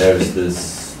 there's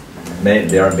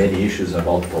there are many issues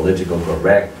about political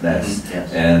correctness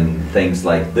and things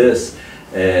like this,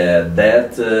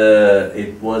 that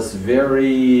it was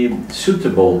very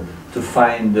suitable to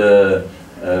find,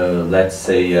 let's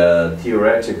say, a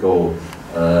theoretical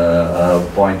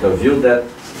point of view that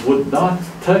would not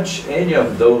touch any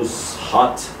of those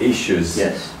hot issues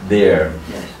there.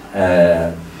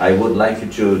 I would like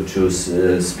you to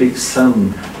speak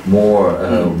some more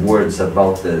words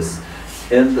about this.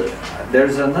 And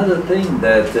there's another thing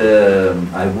that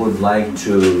I would like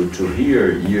to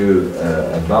hear you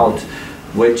about,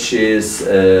 which is,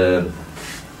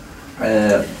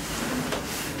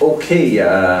 okay,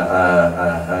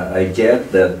 I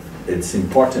get that it's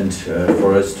important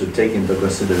for us to take into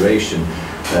consideration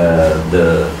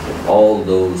all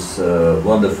those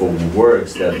wonderful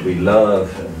works that we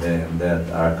love and that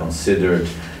are considered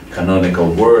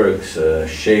canonical works,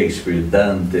 Shakespeare,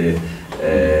 Dante,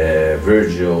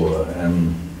 Virgil,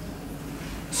 and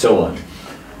so on.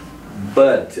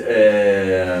 But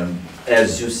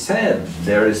as you said,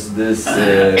 there is this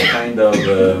kind of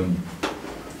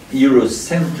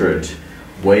Eurocentered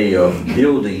way of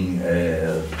building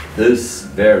this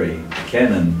very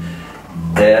canon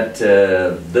that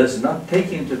does not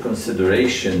take into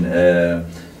consideration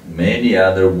many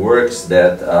other works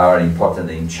that are important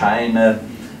in China.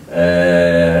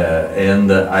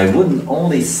 And I wouldn't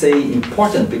only say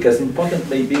important, because important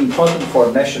may be important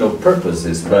for national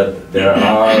purposes, but there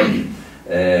are,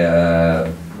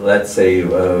 let's say,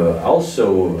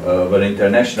 also of an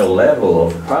international level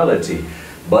of quality,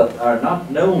 but are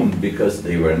not known because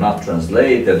they were not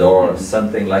translated or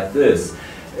something like this.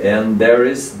 And there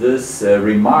is this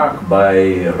remark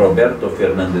by Roberto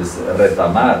Fernandez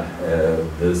Retamar,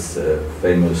 this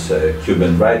famous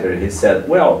Cuban writer. He said,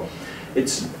 well,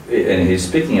 and he's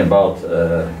speaking about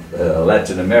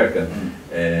Latin America,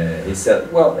 he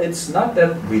said, well, it's not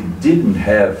that we didn't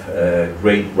have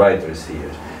great writers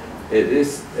here. It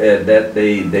is that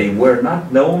they were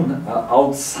not known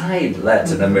outside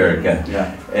Latin America.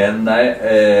 And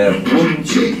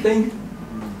wouldn't you think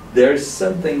there's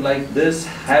something like this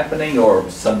happening, or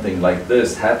something like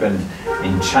this happened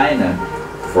in China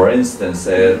For instance,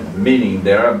 meaning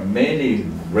there are many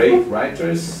great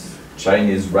writers,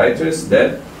 Chinese writers,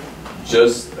 that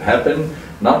just happen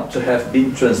not to have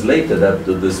been translated up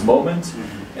to this moment,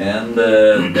 and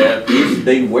that if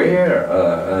they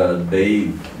were,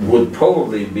 they would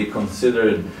probably be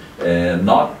considered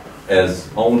not as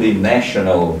only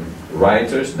national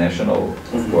writers, national,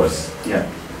 of course, yeah.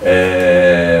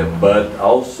 But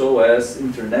also as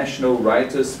international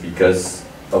writers because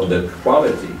of the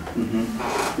quality.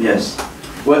 Yes.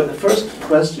 Well, the first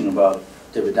question about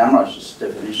David Damrosch's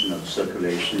definition of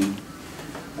circulation,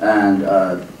 and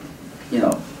you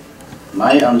know,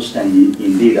 my understanding,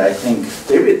 indeed, I think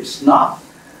David is not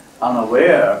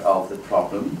unaware of the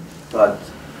problem, but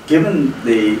given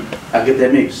the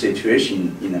academic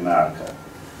situation in America,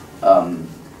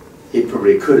 he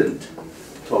probably couldn't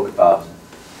talk about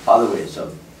other ways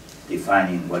of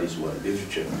defining what is world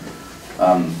literature.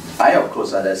 I, of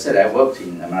course, as I said, I worked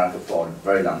in America for a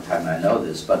very long time, I know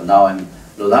this, but now I'm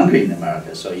no longer in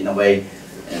America, so in a way,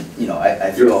 you know,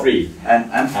 I feel you're free.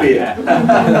 I'm free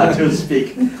to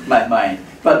speak my mind.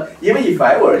 But even if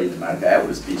I were in America, I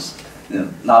would be, you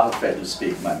know, not afraid to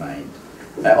speak my mind.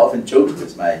 I often joked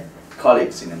with my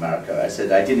colleagues in America. I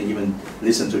said I didn't even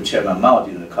listen to Chairman Mao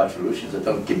during the Cultural Revolution, so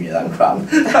don't give me that crap.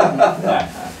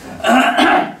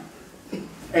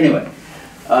 Anyway,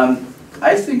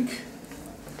 I think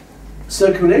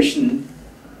circulation,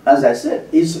 as I said,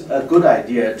 is a good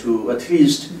idea to at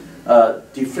least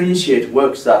differentiate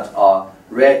works that are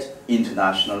read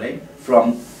internationally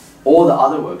from all the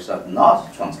other works that are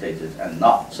not translated and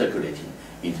not circulating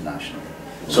internationally.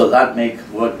 So that makes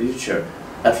world literature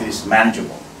at least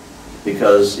manageable.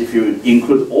 Because if you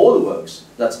include all the works,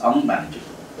 that's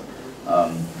unmanageable.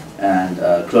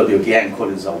 Claudio Guérin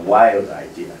called it a wild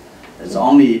idea. It's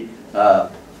only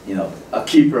you know, a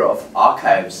keeper of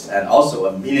archives and also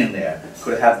a millionaire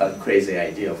could have that crazy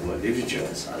idea of world literature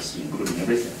as including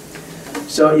everything.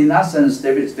 So in that sense,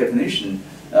 David's definition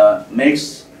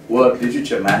makes world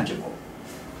literature manageable.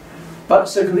 But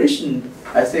circulation,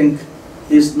 I think,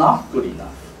 is not good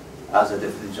enough as a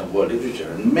definition of world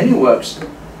literature. And many works,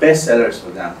 bestsellers, for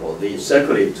example, they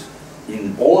circulate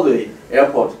in all the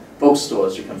airport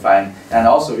bookstores you can find, and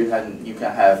also you can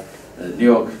have New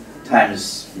York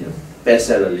Times, you know,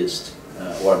 bestseller list,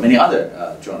 or many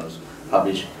other journals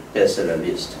publish bestseller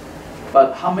list.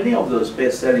 But how many of those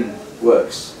best-selling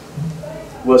works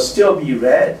will still be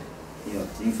read, you know,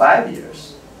 in 5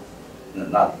 years?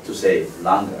 Not to say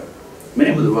longer.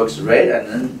 Many of the works read and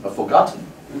then are forgotten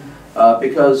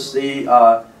because they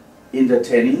are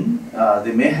entertaining.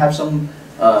 They may have some,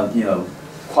 you know,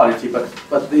 quality,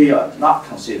 but they are not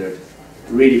considered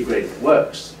really great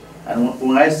works. And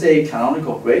when I say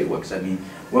canonical great works, I mean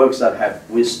works that have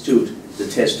withstood the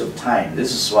test of time.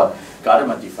 This is what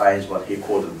Gadamer defines what he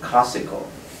called classical.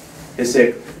 He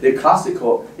said the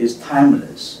classical is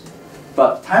timeless,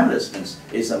 but timelessness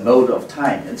is a mode of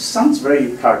time. It sounds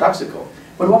very paradoxical,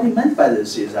 but what he meant by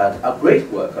this is that a great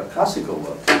work, a classical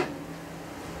work,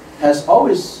 has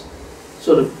always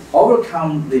sort of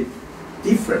overcome the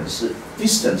difference, the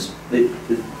distance, the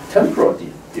temporal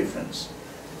difference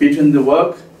between the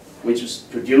work which was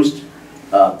produced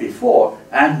before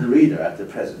and the reader at the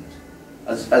present.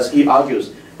 As he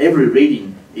argues, every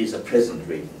reading is a present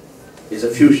reading, is a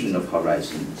fusion of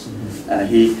horizons. And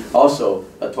he also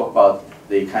talked about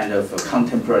the kind of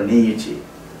contemporaneity.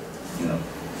 You know,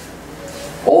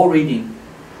 all reading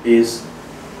is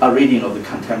a reading of the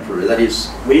contemporary. That is,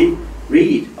 we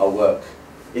read a work,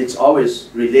 it's always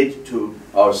related to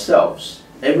ourselves.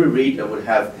 Every reader would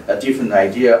have a different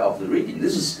idea of the reading.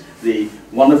 This is the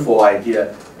wonderful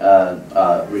idea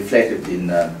reflected in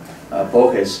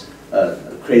Borges'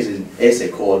 crazy essay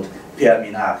called Pierre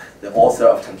Minac, the author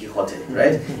of Don Quixote,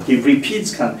 right? He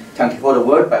repeats Don Quixote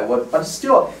word by word, but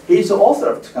still, he's the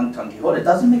author of Don Quixote. It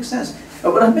doesn't make sense.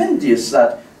 What I meant is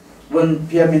that when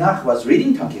Pierre Minac was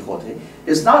reading Don Quixote,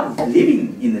 he's not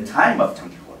living in the time of Don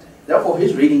Quixote. Therefore,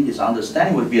 his reading, his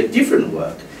understanding would be a different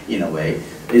work, in a way.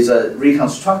 It's a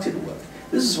reconstructed work.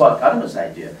 This is what Gadamer's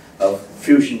idea of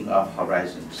fusion of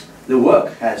horizons. The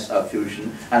work has a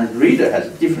fusion, and the reader has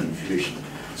a different fusion.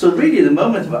 So really, the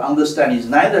moment of understanding is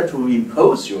neither to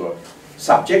impose your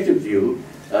subjective view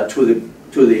to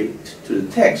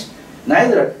the text,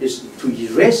 neither is to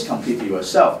erase completely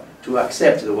yourself to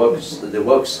accept the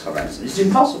work's horizon. It's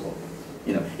impossible.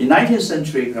 You know, in 19th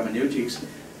century hermeneutics,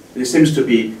 it seems to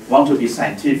want to be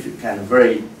scientific and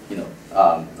very, you know,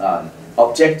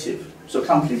 objective. So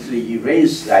completely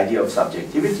erase the idea of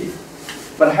subjectivity.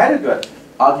 But Heidegger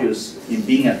argues in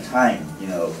Being and Time,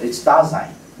 it's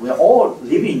Dasein. We're all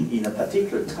living in a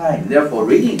particular time. Therefore,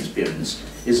 reading experience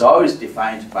is always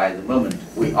defined by the moment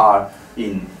we are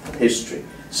in history.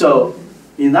 So,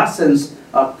 in that sense,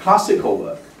 a classical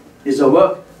work is a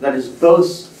work that is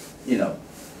both,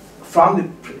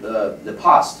 from the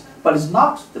past, but it's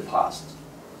not the past,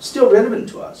 still relevant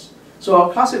to us. So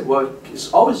our classic work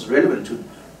is always relevant to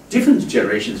different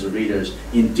generations of readers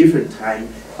in different time,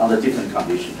 under different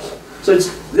conditions. So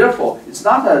therefore, it's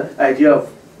not an idea of,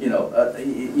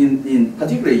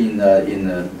 particularly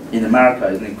in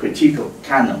America, in the critique of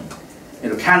canon.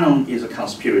 Canon is a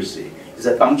conspiracy. It's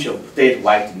a bunch of dead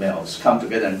white males come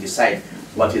together and decide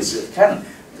what is canon.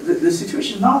 The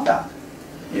situation is not that.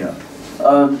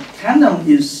 Canon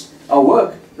is a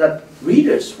work that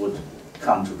readers would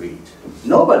come to read.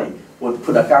 Nobody would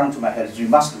put a gun to my head, you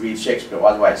must read Shakespeare,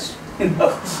 otherwise,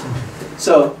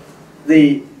 So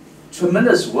the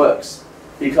tremendous works,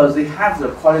 because they have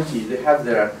their quality, they have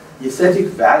their aesthetic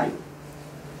value,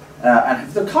 and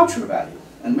have the cultural value.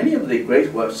 And many of the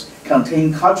great works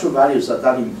contain cultural values that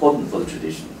are important for the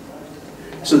tradition.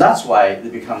 So that's why they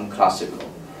become classical.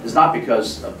 It's not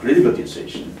because of political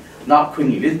decision. Not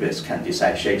Queen Elizabeth can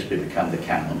decide Shakespeare become the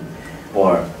canon,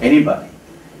 or anybody.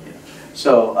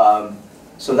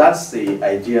 So that's the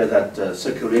idea that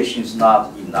circulation is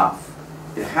not enough.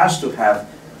 It has to have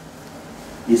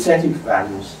aesthetic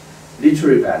values,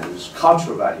 literary values,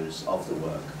 cultural values of the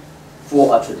work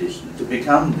for a tradition to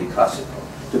become the classical,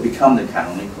 to become the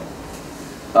canonical.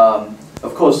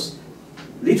 Of course,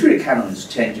 literary canon is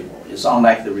changeable. It's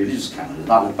unlike the religious canon. It's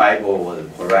not the Bible or the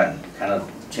Quran. You cannot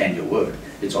change a word.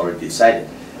 It's already decided.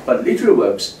 But literary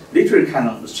works, literary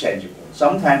canon is changeable.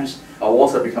 Sometimes an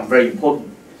author becomes very important,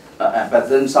 but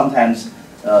then sometimes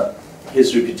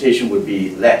his reputation would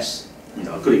be less.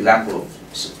 A good example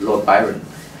of Lord Byron.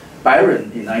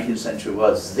 Byron in the 19th century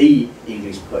was the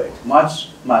English poet, much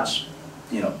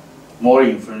more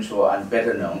influential and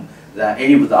better known than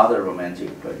any of the other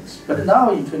romantic poets. But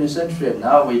now in 20th century,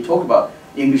 now we talk about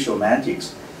English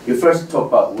romantics. You first talk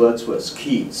about Wordsworth,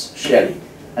 Keats, Shelley,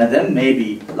 and then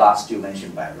maybe last you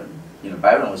mentioned Byron.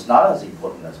 Byron was not as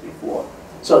important as before.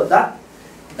 So that,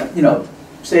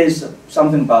 says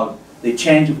something about the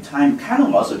change of time.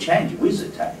 Canon also changed with the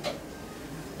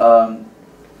time.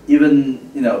 Even,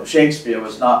 Shakespeare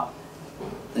was not,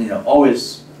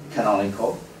 always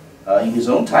canonical. In his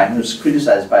own time, he was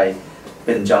criticized by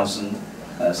Ben Jonson,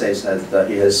 says that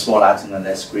he has more Latin and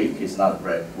less Greek. He's not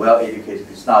very well educated.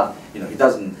 He's not, he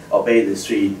doesn't obey the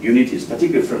three unities,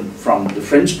 particularly from the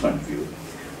French point of view.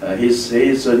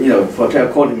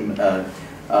 Voltaire called him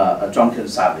a drunken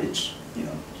savage,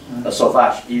 a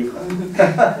sauvage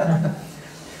ivre,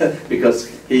 because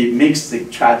he mixed the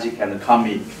tragic and the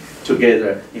comic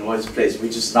together in one place,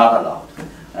 which is not allowed.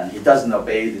 And he doesn't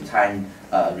obey the time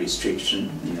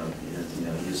restriction,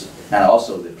 and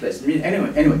also the place.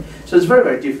 Anyway, so it's very,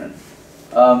 very different.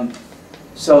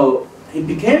 So he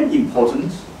became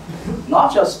important,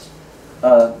 not just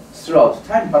throughout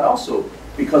time, but also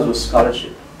because of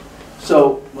scholarship.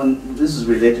 So when this is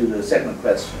related to the second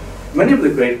question, many of the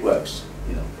great works,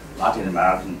 Latin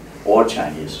American or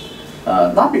Chinese,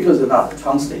 not because they're not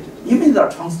translated. Even if they're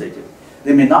translated,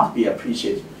 they may not be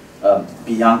appreciated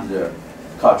beyond their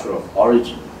cultural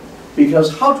origin.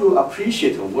 Because how to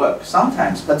appreciate a work,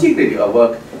 sometimes, particularly a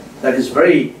work that is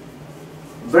very,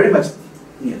 very much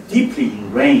deeply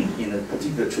ingrained in a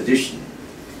particular tradition,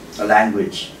 a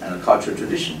language and a cultural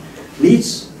tradition,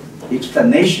 needs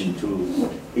explanation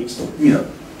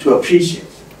to appreciate.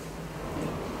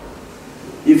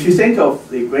 If you think of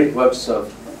the great works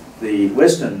of the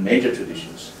Western major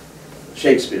traditions,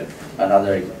 Shakespeare,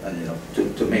 another,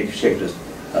 to make Shakespeare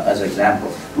as an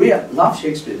example, we love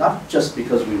Shakespeare not just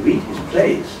because we read his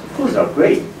plays, of course they're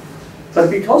great, but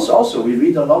because also we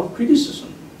read a lot of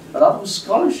criticism, a lot of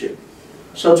scholarship.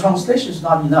 So translation is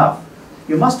not enough.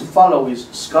 You must follow his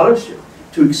scholarship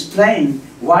to explain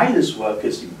why this work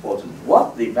is important,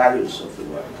 what the values of the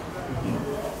work.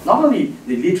 Not only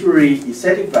the literary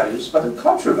aesthetic values, but the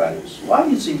cultural values, why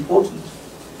it's important.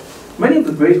 Many of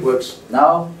the great works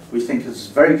now we think is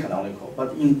very canonical,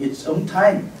 but in its own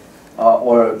time,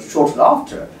 or shortly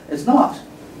after, it's not.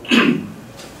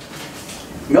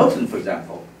 Milton, for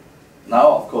example,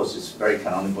 now of course it's very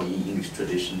canonical in English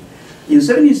tradition. In the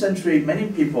 17th century, many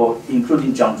people,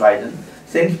 including John Dryden,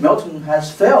 think Milton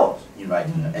has failed in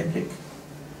writing an epic.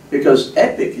 Because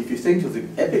epic, if you think of the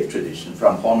epic tradition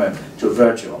from Homer to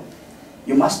Virgil,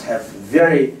 you must have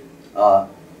very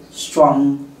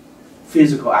strong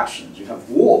physical actions. You have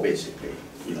war, basically,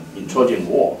 in Trojan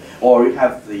War, or you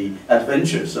have the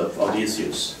adventures of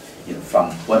Odysseus,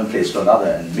 from one place to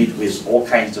another and meet with all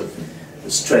kinds of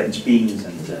strange beings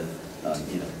and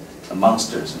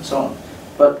monsters and so on.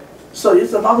 But so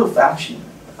it's a lot of action.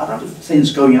 a lot of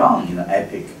things going on in an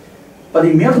epic. But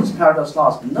in Milton's Paradox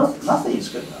Lost, nothing is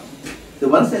going on. The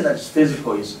one thing that's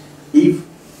physical is Eve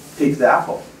picked the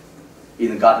apple in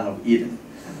the Garden of Eden.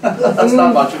 That's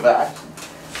not much of an action.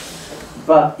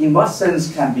 But in what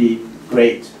sense can be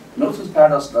great? Milton's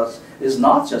Paradox Lost is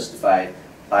not justified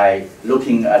by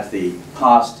looking at the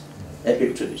past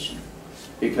epic tradition.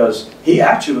 Because he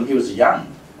actually, when he was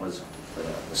young, was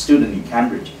a student in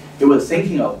Cambridge, he was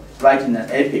thinking of writing an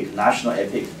epic, national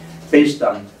epic, based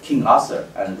on King Arthur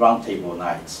and Round Table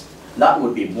Knights. That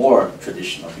would be more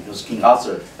traditional because King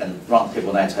Arthur and Round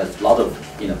Table Knights has a lot of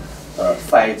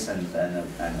fights and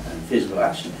physical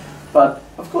action. But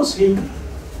of course he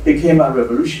became a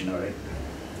revolutionary.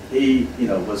 He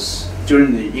was,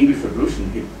 during the English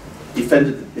Revolution, he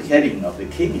defended the beheading of the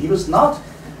king. He was not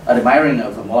admiring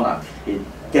of a monarch. He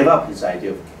gave up his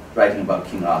idea of writing about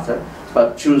King Arthur,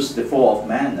 but chose the fall of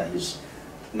man as his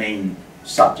main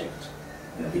subject.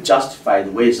 He justified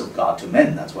the ways of God to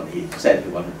men. That's what he said he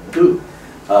wanted to do.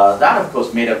 That, of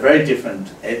course, made a very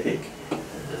different epic.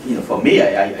 For me,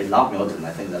 I love Milton.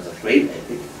 I think that's a great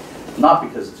epic. Not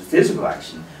because it's a physical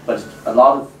action, but a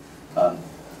lot of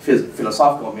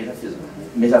philosophical,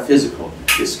 metaphysical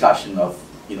discussion of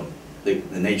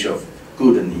the nature of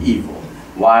good and the evil.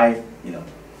 Why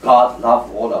God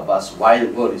loved all of us. Why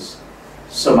the world is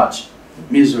so much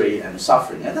misery and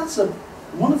suffering. And that's a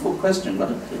wonderful question,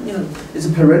 but it's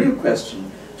a perennial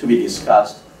question to be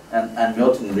discussed, and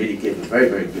Milton really gave a very,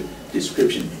 very good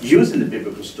description using the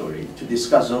biblical story to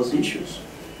discuss those issues.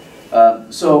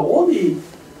 So all the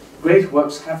great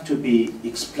works have to be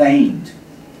explained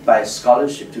by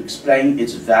scholarship to explain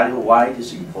its value, why it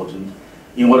is important,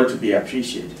 in order to be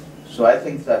appreciated. So I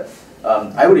think that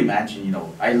I would imagine,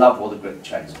 I love all the great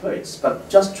Chinese poets, but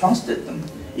just translate them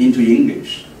into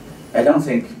English. I don't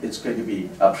think it's going to be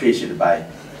appreciated by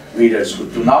readers who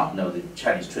do not know the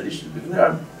Chinese tradition, because there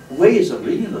are ways of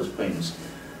reading those poems.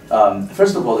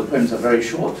 First of all, the poems are very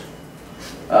short.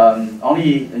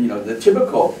 Only, the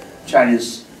typical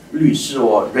Chinese 律诗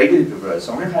or regulative verse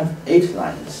only have 8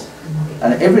 lines.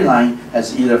 And every line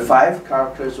has either 5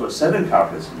 characters or 7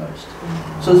 characters at most.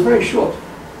 So it's very short.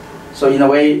 So in a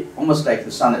way, almost like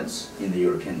the sonnets in the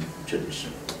European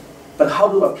tradition. But how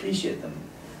to appreciate them?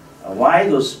 Why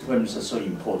those poems are so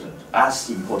important, as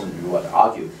important, you would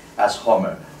argue, as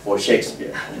Homer or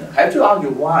Shakespeare. I have to argue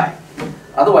why.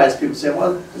 Otherwise, people say,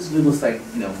 well, this little thing,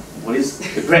 what is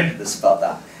the greatness about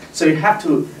that? So you have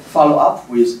to follow up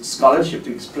with scholarship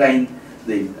to explain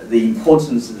the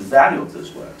importance and the value of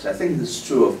those works. I think this is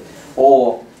true of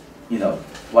all,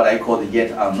 what I call the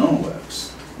yet unknown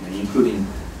works, including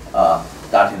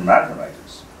Latin American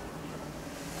writers.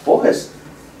 Borges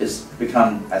has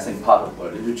become, I think, part of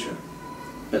world literature.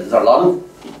 But there's a lot of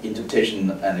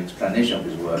interpretation and explanation of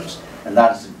his works, and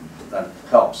that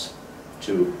helps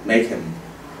to make him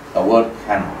a world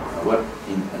canon, a work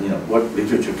in world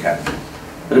literature canon.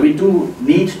 But we do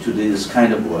need to do this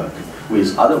kind of work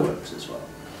with other works as well.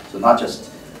 So not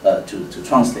just to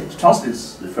translate. Translate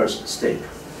is the first step,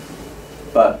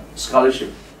 but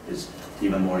scholarship is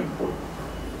even more important.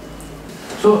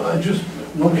 So just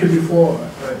Longxi, before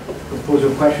I propose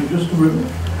a question,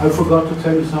 I forgot to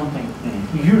tell you something.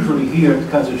 Usually here at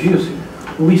Casa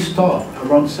we start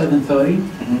around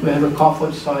 7:30. We have a coffee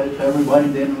outside for everybody.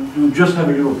 Then you just have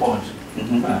a little pause.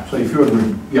 So if you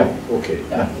agree, yeah, okay.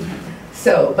 Yeah.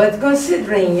 So, but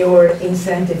considering your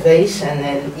incentivization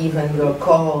and even your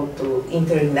call to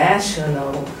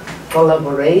international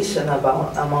collaboration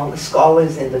among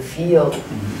scholars in the field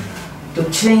to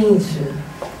change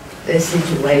the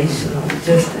situation of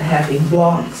just having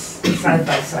blocks,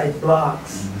 side-by-side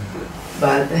blocks,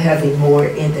 but having more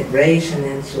integration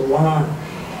and so on.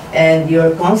 And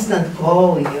your constant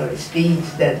call in your speech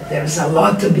that there's a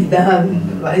lot to be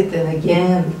done, right? And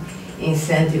again,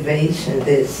 incentivization,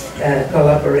 this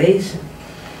collaboration.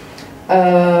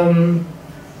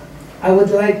 I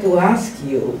would like to ask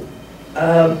you,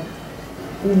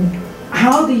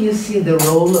 how do you see the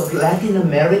role of Latin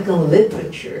American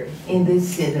literature in this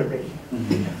scenery?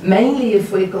 Mainly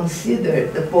if we consider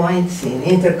the points in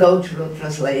intercultural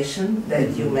translation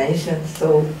that you mentioned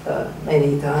so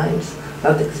many times,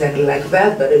 not exactly like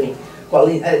that, but I mean,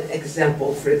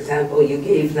 example, for example, you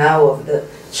gave now of the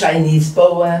Chinese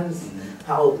poems,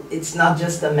 how it's not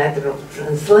just a matter of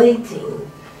translating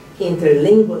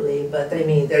interlingually, but I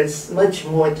mean, there's much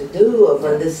more to do of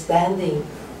understanding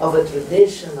of a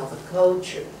tradition, of a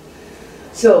culture.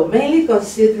 So mainly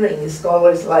considering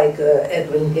scholars like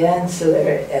Edwin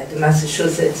Gensler at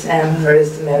Massachusetts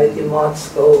Amherst, Meredith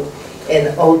Motzko,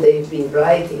 and all they've been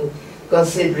writing,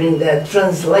 considering that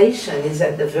translation is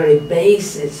at the very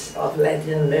basis of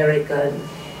Latin American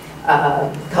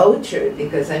culture,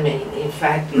 because I mean, in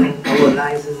fact, when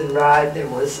colonizers arrived, there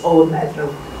was all matter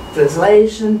of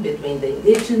translation between the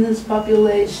indigenous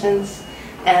populations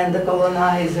and the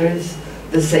colonizers.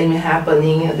 The same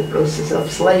happening at the process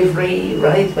of slavery,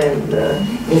 right? When the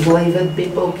enslaved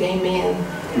people came in,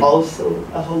 also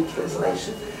a whole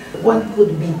translation. What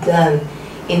could be done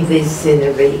in this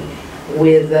scenery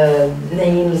with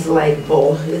names like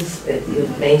Borges, that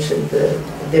you've mentioned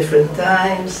different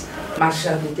times,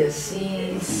 Machado de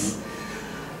Assis,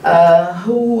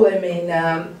 who, I mean,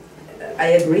 I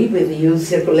agree with you,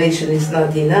 circulation is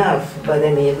not enough, but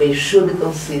I mean, we should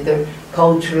consider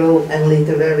cultural and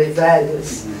literary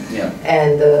values. Yeah.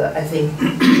 And I think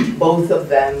both of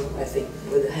them, I think,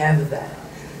 would have that.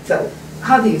 So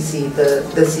how do you see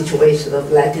the situation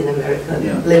of Latin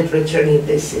American literature in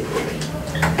this city?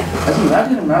 I think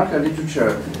Latin American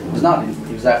literature is not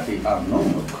exactly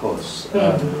unknown, of course.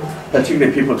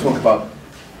 Particularly people talk about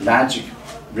magic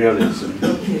realism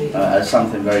as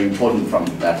something very important from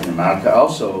Latin America.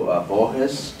 Also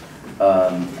Borges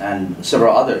and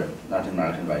several other Latin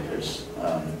American writers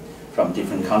from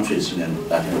different countries in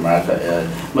Latin America,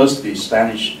 mostly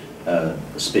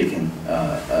Spanish-speaking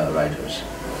writers.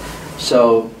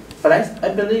 So, but I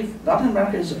believe Latin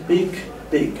America is a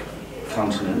big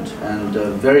continent and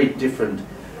very different.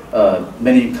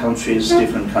 Many countries,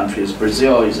 different countries.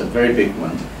 Brazil is a very big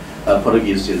one.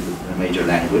 Portuguese is the major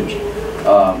language.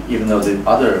 Even though the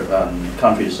other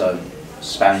countries are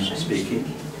Spanish-speaking.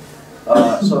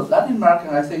 So Latin America,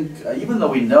 I think, even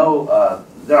though we know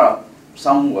there are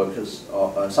some workers,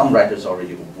 some writers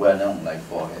already well-known, like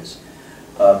Borges,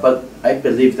 but I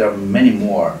believe there are many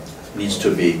more needs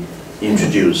to be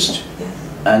introduced.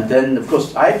 And then, of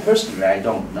course, I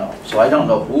don't know. So I don't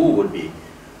know who would be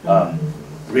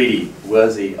really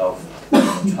worthy of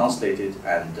being translated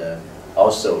and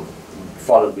also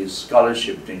followed with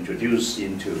scholarship to introduce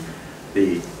into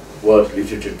the world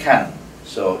literature canon.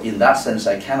 So in that sense,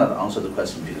 I cannot answer the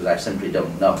question because I simply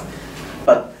don't know.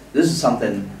 But this is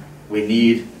something we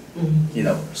need, you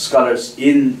know, scholars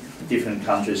in different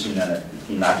countries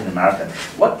in Latin America.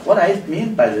 What I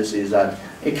mean by this is that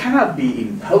it cannot be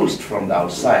imposed from the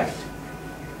outside.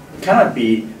 It cannot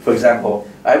be, for example,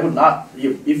 I would not,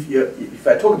 if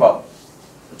I talk about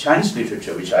Chinese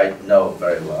literature, which I know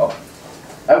very well,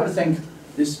 I would think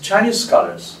these Chinese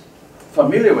scholars,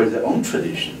 familiar with their own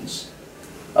traditions,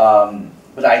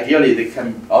 but ideally they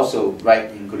can also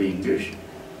write in good English,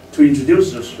 to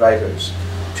introduce those writers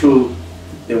to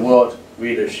the world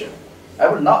readership. I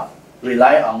would not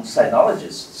rely on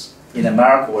sinologists in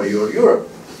America or Europe,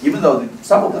 even though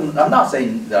some of them, I'm not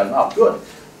saying they're not good,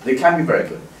 they can be very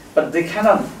good, but they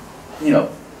cannot, you know,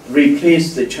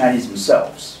 replace the Chinese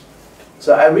themselves.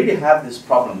 So I really have this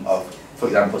problem of, for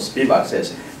example, Spivak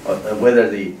says, whether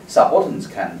the subalterns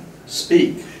can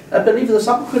speak. I believe the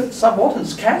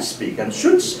subalterns can speak and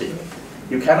should speak.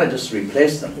 You cannot just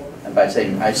replace them and by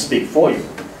saying, I speak for you.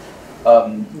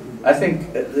 I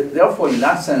think, therefore, in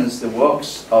that sense, the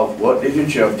works of world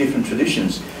literature of different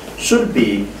traditions should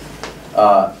be,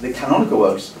 the canonical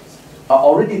works are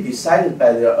already decided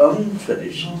by their own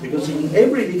tradition, because in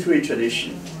every literary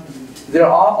tradition, there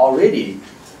are already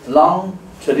long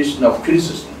tradition of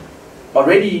criticism,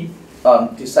 already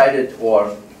decided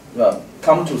or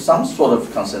come to some sort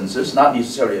of consensus, not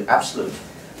necessarily absolute,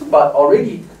 but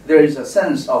already there is a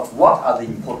sense of what are the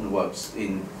important works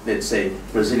in, let's say,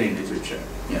 Brazilian literature.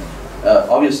 You know,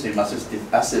 obviously, Machado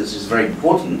de Assis is very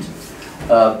important,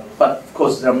 but of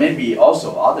course there may be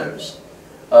also others.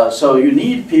 So you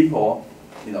need people,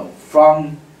 you know,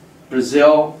 from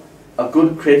Brazil, a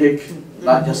good critic,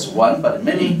 not just one but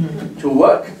many, to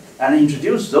work and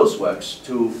introduce those works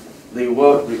to the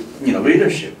world, you know,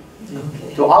 readership,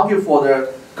 to argue for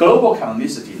their global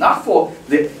canonicity, not for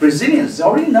the Brazilians. They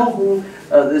already know who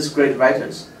these great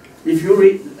writers. If you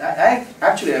read, I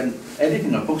actually am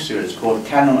editing a book series called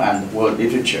Canon and World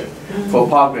Literature for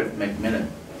Pargrave Macmillan.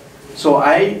 So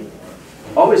I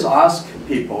always ask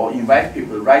people, invite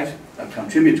people to write and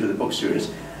contribute to the book series,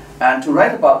 and to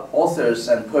write about authors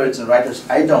and poets and writers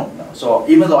I don't know. So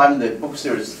even though I'm the book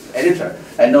series editor,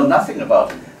 I know nothing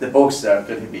about the books that are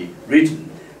going to be written.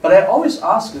 But I always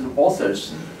ask the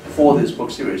authors for this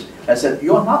book series, I said,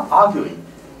 you're not arguing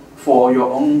for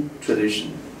your own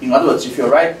tradition. In other words, if you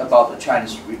write about the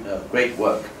Chinese great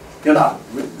work, you're not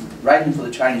writing for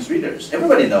the Chinese readers.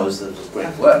 Everybody knows that it's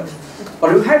great work.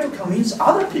 But you have to convince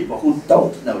other people who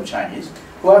don't know Chinese,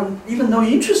 who have even no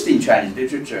interest in Chinese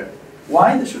literature,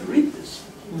 why they should read this.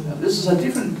 This is a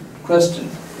different question,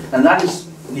 and that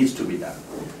needs to be done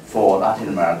for Latin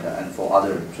America and for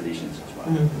other traditions as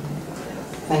well.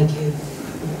 Thank you.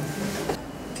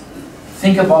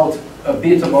 think about a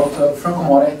bit about Franco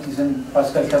Moretti's and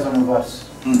Pascal Casanova's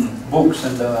books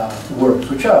and works,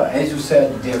 which are, as you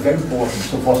said, they are very important,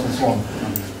 so forth and so on.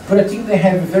 But I think they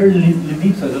have a very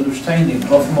limited understanding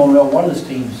of Manuel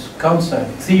Wallerstein's concept,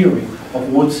 theory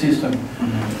of world system.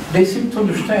 They seem to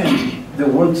understand the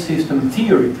world system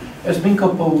theory as being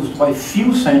composed by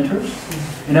few centers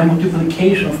and a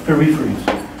multiplication of peripheries.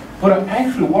 But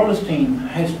actually Wallerstein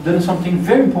has done something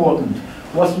very important,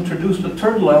 was introduced the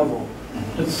third level,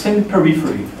 the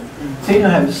semi-periphery. So you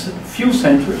have few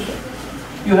centers,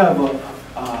 you have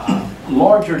a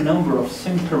larger number of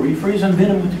semi-peripheries, and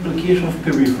then a multiplication of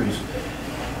peripheries.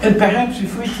 And perhaps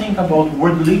if we think about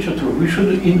world literature, we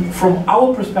should, from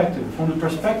our perspective, from the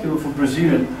perspective of a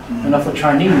Brazilian and of a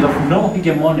Chinese, of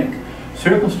non-hegemonic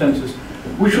circumstances,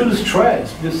 we should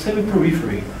stress the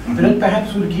semi-periphery. And that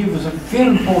perhaps would give us a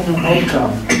very important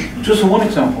outcome. Just one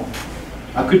example.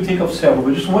 I could think of several,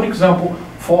 but just one example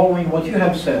following what you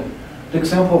have said. The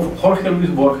example of Jorge Luis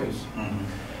Borges.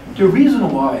 The reason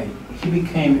why he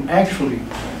became actually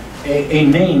a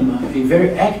name, a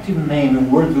very active name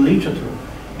in world literature,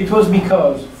 it was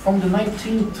because from the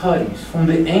 1930s, from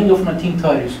the end of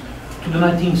 1930s to the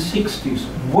 1960s,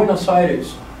 Buenos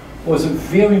Aires was a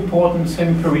very important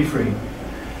semi-periphery.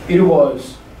 It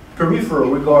was peripheral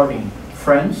regarding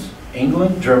France,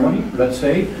 England, Germany, let's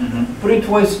say, but it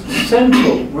was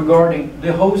central regarding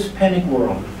the whole Hispanic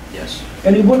world. Yes.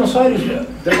 And in Buenos Aires,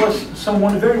 there was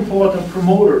someone very important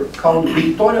promoter called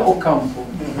Victoria Ocampo,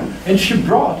 and she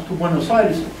brought to Buenos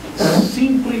Aires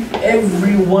simply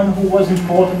everyone who was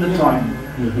important at the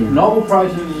time. Nobel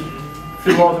Prizes,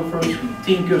 philosophers,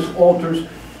 thinkers, authors,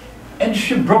 and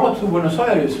she brought to Buenos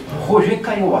Aires Roger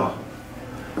Caillois,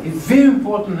 a very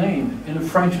important name in the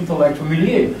French intellectual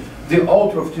milieu, the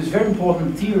author of this very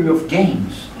important theory of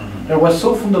games that was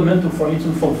so fundamental, for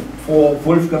instance, for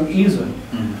Wolfgang Iser.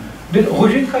 That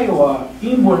Roger Caillois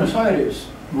in Buenos Aires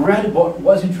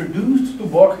was introduced to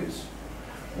Borges,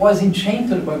 was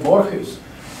enchanted by Borges,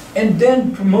 and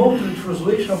then promoted the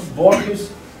translation of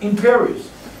Borges in Paris.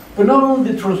 But not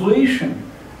only the translation,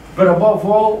 but above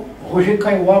all, Roger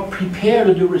Caillois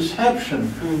prepared the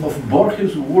reception of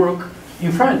Borges' work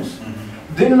in France.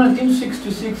 Then in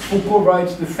 1966, Foucault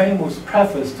writes the famous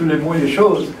preface to Les Mots et les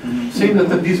Choses, saying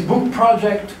that this book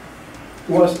project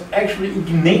was actually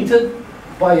ignited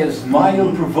by a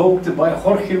smile provoked by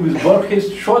Jorge Luis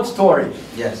Borges' short story.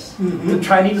 Yes. The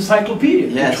Chinese Encyclopedia.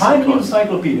 Yes, the Chinese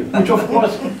Encyclopedia, which of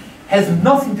course has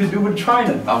nothing to do with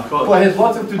China, of course, but has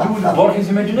lots to do with Borges'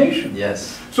 imagination.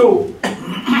 Yes. So,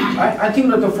 I think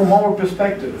that from our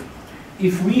perspective,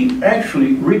 if we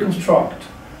actually reconstruct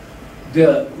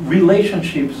the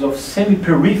relationships of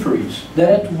semi-peripheries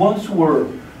that at once were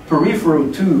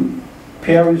peripheral to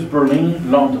Paris,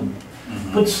 Berlin, London,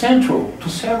 but central to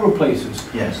several places.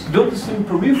 Yes. Those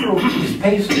semi-peripheral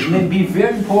spaces may be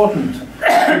very important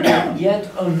to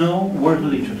yet unknown world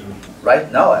literature.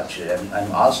 Right now, actually,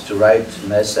 I'm asked to write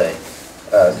an essay,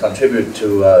 contribute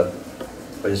to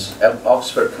with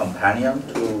Oxford Companion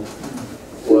to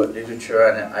World Literature,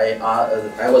 and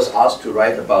I was asked to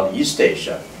write about East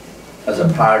Asia as a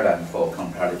paradigm for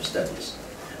comparative studies.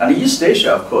 And East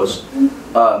Asia, of course,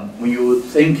 when you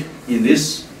think in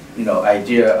this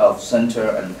idea of center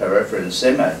and periphery and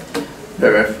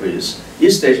semi-peripheries,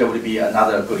 East Asia would be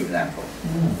another good example.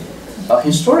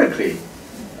 Historically,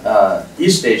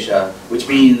 East Asia, which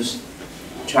means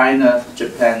China,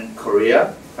 Japan,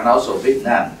 Korea, and also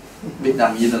Vietnam.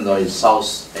 Vietnam, even though it's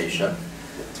South Asia.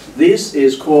 This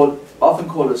is often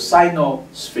called a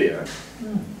Sinosphere.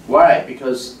 Why?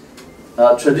 Because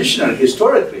traditionally,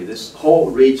 historically, this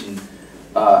whole region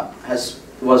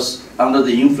was under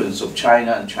the influence of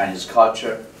China and Chinese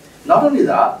culture. Not only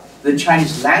that, the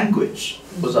Chinese language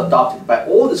was adopted by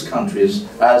all these countries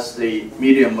as the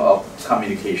medium of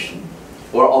communication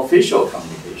or official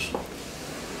communication.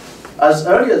 As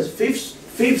early as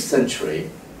 5th century,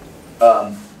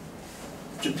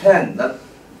 Japan,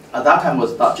 at that time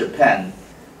was not Japan,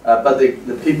 but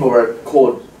the people were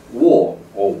called War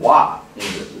or Wa,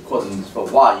 for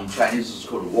Wa in Chinese is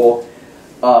called War.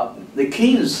 The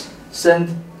kings sent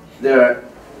their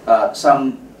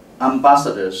some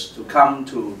ambassadors to come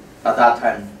to, at that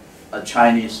time, a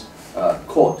Chinese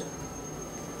court.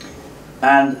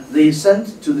 And they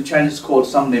sent to the Chinese court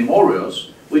some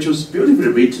memorials, which was beautifully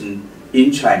written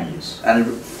in Chinese and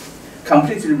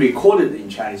completely recorded in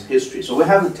Chinese history. So we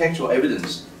have the textual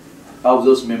evidence of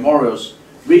those memorials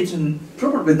written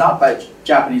probably not by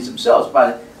Japanese themselves,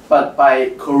 but by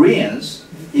Koreans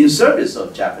in service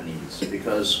of Japanese,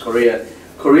 because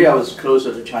Korea was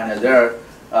closer to China.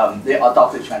 They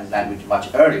adopted Chinese language much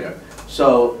earlier.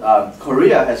 So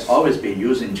Korea has always been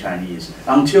using Chinese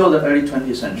until the early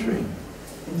 20th century.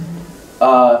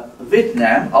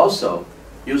 Vietnam also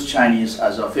used Chinese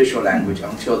as an official language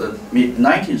until the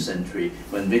mid-19th century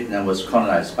when Vietnam was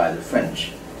colonized by the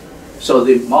French. So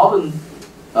the modern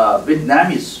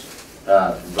Vietnamese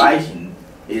writing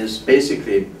is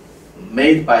basically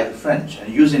made by the French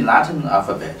and using Latin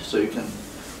alphabet, so you can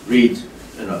read,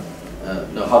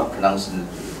 know how to pronounce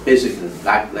it, basically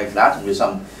like Latin with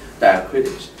some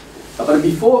diacritics. But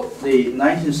before the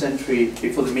 19th century,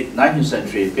 before the mid-19th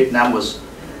century, Vietnam was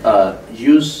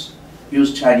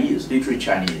used Chinese, literary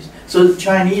Chinese. So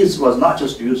Chinese was not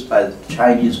just used by the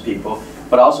Chinese people,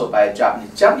 but also by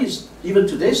Japanese. Japanese, even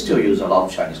today, still use a lot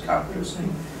of Chinese characters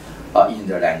in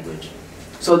their language.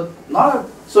 So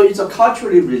so it's a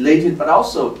culturally related, but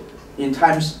also in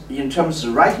terms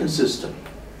of writing system,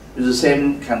 it's the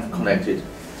same kind of connected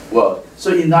world.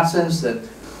 So in that sense, that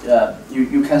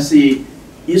you can see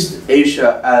East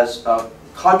Asia as a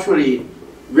culturally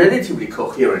relatively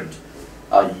coherent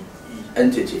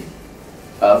entity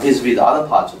vis-a-vis the other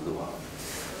parts of the world.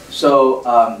 So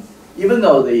even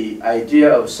though the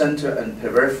idea of center and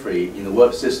periphery in the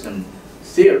world system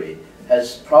theory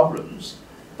has problems,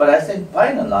 but I think by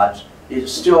and large it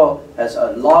still has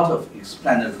a lot of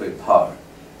explanatory power,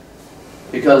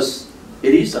 because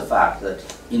it is a fact that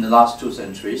in the last 2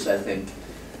 centuries, I think,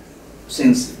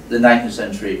 since the 19th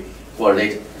century or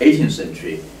late 18th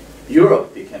century,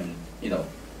 Europe became,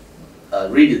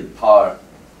 really the power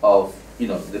of,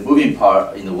 the moving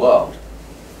power in the world.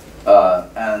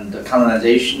 And the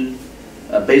colonization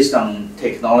based on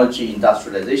technology,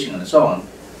 industrialization, and so on,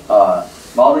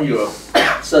 modern Europe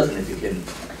certainly became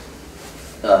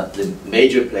the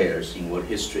major players in world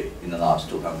history in the last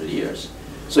 200 years.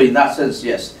 So in that sense,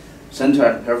 yes, center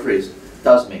and periphery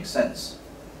does make sense.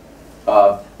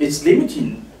 It's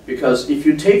limiting because if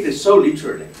you take this so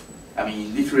literally, I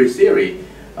mean, literary theory,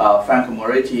 Franco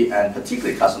Moretti and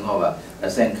particularly Casanova, I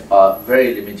think, are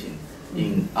very limiting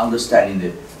in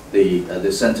understanding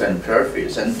the center and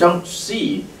peripheries, and don't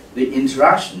see the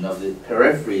interaction of the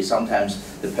periphery. Sometimes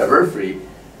the periphery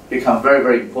become very,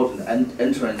 very important and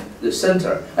entering the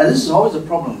center. And this is always a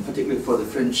problem, particularly for the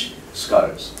French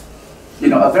scholars.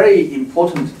 A very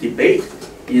important debate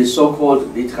is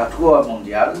so-called Literature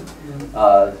mondiale.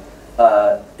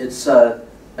 It's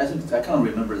I think, I can't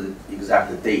remember the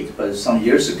exact date, but some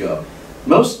years ago,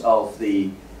 most of the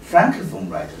Francophone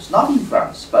writers, not in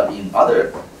France, but in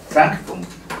other Francophone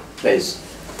places,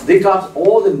 they got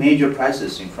all the major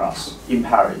prizes in France, in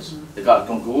Paris. They got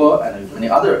Goncourt and many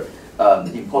other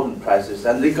important prizes,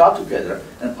 and they got together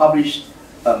and published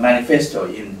a manifesto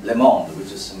in Le Monde,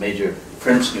 which is a major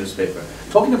French newspaper,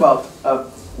 talking about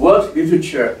world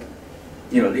literature,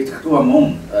 literature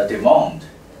du monde,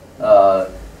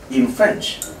 in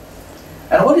French.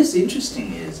 And what is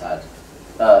interesting is that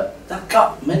that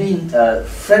got many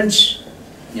French,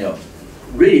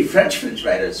 really French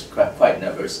writers quite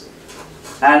nervous.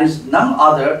 And it's none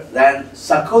other than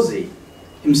Sarkozy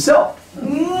himself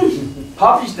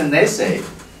published an essay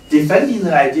defending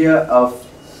the idea of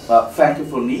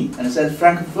Francophonie, and said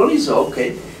Francophonie is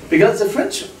okay because the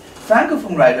French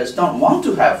Francophone writers don't want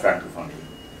to have Francophonie.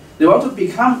 They want to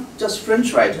become just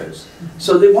French writers.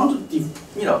 So they want to,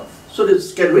 so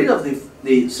to get rid of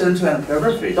the center and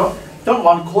periphery. Don't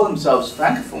want to call themselves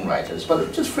Francophone writers,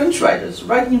 but just French writers,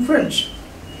 writing in French.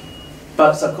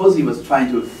 But Sarkozy was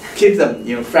trying to keep them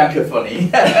in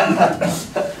Francophonie.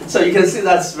 So you can see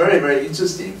that's very, very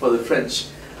interesting for the French.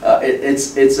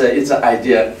 It's an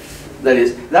idea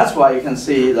that's why you can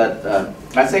see that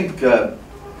I think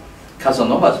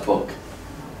Casanova's book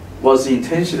was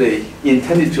intentionally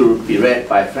intended to be read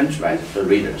by French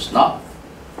readers, not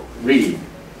really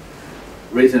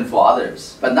written for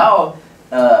others. But now,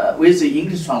 with the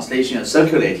English translation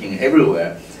circulating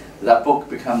everywhere, that book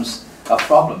becomes a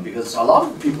problem because a lot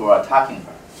of people are attacking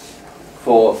her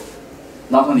for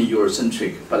not only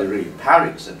Eurocentric but really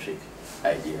Paris-centric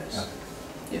ideas.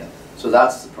 Yeah. So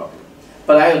that's the problem.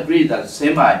 But I agree that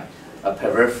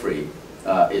semi-periphery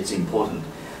is important.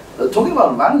 Talking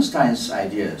about Wallenstein's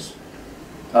ideas,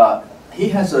 he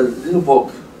has a little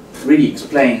book really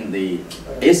explaining the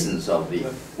essence of the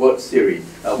world theory,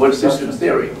 world system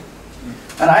theory.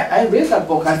 And I read that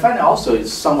book. I find it also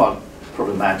is somewhat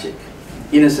problematic,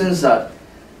 in the sense that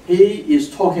he is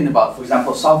talking about, for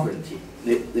example, sovereignty,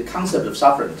 the concept of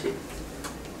sovereignty.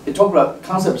 He talks about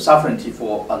concept of sovereignty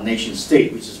for a nation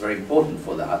state, which is very important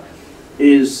for that,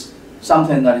 is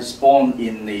something that is born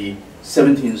in the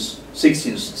 17th,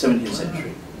 16th, 17th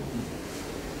century.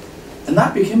 And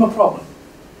that became a problem.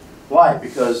 Why?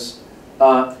 Because,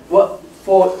 well,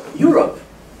 for Europe,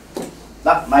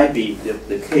 that might be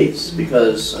the case,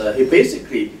 because he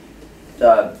basically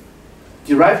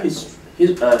derived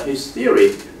his theory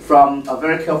from a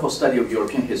very careful study of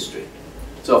European history.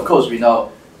 So of course we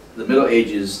know the Middle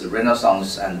Ages, the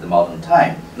Renaissance, and the modern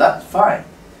time. That's fine.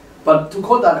 But to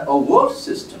call that a world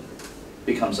system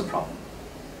becomes a problem.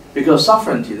 Because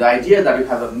sovereignty, the idea that you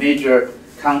have a major,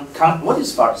 what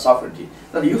is sovereignty?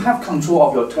 That you have control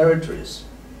of your territories.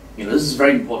 You know, this is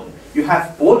very important. You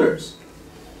have borders.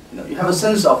 You know, you have a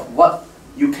sense of what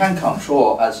you can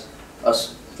control as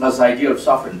the idea of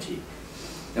sovereignty.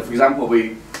 You know, for example,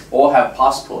 we all have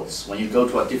passports. When you go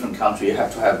to a different country, you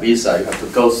have to have visa. You have to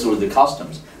go through the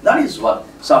customs. That is what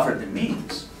sovereignty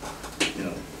means. You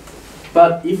know,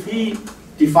 but if he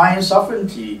defines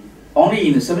sovereignty only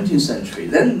in the 17th century,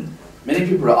 then many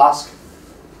people ask.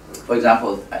 For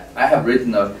example, I have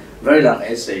written a very long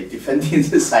essay defending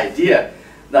this idea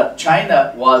that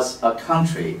China was a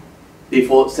country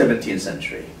before 17th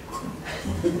century.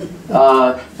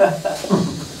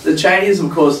 The Chinese,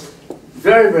 of course,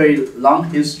 very, very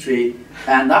long history,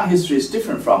 and that history is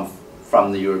different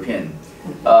from the European.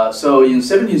 So in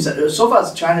 17th century, so far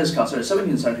as China is concerned,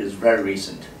 17th century is very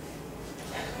recent.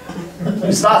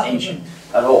 It's not ancient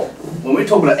at all. When we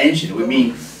talk about ancient, we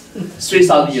mean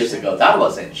 3,000 years ago. That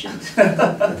was ancient.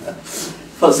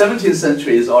 For 17th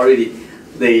century is already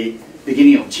the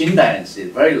beginning of Qing dynasty,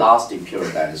 the very last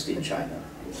imperial dynasty in China.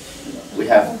 We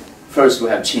have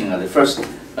Qing, the first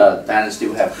dynasty.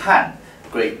 We have Han,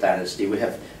 great dynasty. We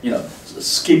have, you know,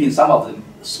 skipping some of the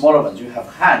smaller ones. You have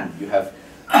Han. You have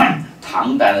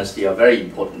Tang dynasty, a very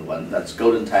important one. That's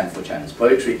golden time for Chinese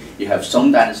poetry. You have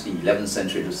Song dynasty, 11th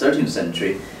century to 13th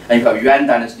century, and you have Yuan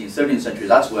dynasty in 13th century.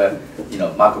 That's where, you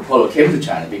know, Marco Polo came to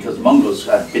China, because Mongols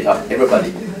had beat up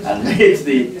everybody and made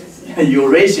the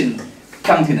Eurasian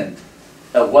continent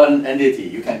one entity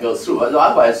you can go through.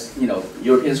 Otherwise, you know,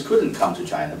 Europeans couldn't come to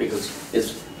China because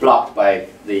it's blocked by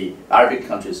the Arabic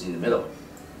countries in the middle.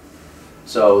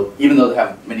 So even though they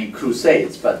have many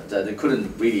crusades, but they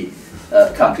couldn't really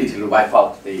completely wipe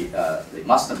out the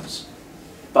Muslims.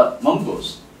 But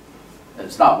Mongols,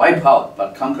 it's not wipe out,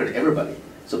 but conquered everybody.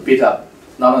 So beat up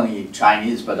not only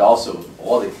Chinese, but also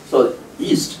all the, so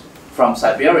east from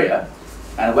Siberia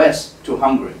and west to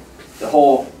Hungary. The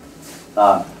whole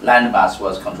landmass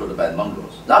was controlled by the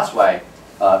Mongols. That's why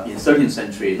in 13th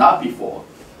century, not before,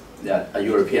 a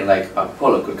European like Marco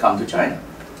Polo could come to China.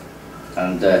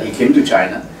 And he came to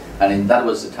China, and that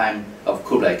was the time of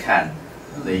Kublai Khan,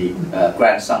 the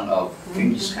grandson of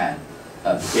Genghis Khan,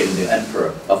 became the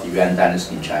emperor of the Yuan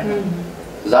dynasty in China.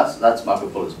 So that's Marco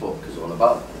Polo's book is all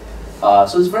about.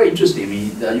 So it's very interesting. I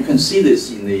mean, you can see this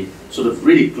in the sort of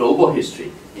really global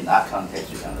history. In that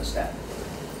context, you can understand.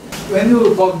 When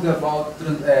you talked about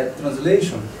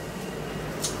translation,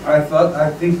 I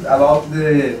think about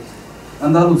the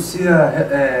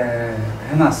Andalusia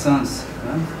Renaissance.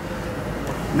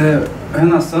 The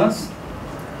Renaissance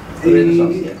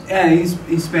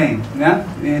in Spain,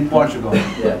 in Portugal.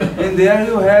 Yeah. And there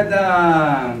you had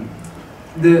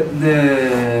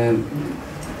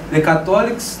the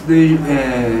Catholics, the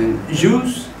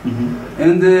Jews,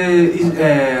 and the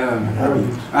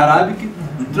Arabic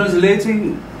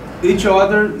translating each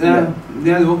other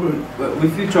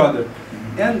with each other.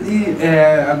 And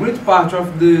a great part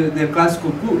of the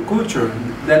classical culture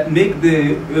that make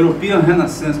the European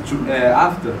Renaissance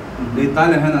after the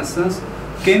Italian Renaissance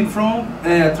came from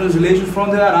translation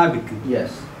from the Arabic.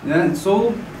 Yes. Yeah,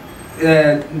 so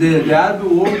the Arab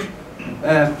world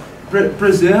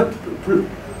preserved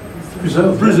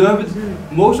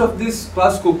most of this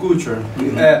classical culture.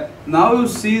 Now you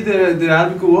see the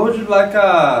Arabic world like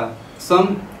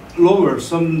some lower,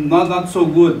 some not so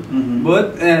good,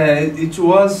 but it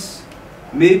was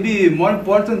maybe more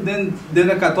important than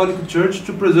the Catholic Church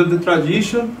to preserve the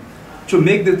tradition, to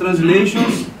make the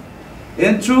translations,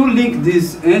 and to link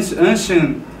this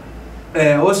ancient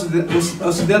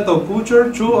Occidental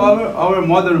culture to our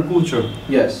modern culture.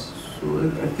 Yes.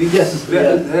 So I think yes.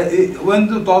 When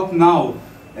you talk now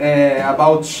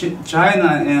about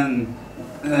China and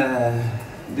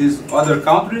these other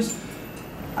countries,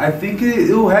 I think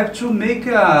you have to make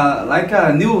like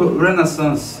a new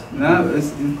renaissance. I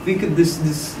think the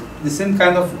same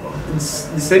kind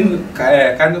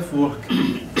of work.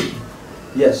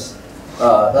 Yes,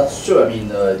 that's true. I mean,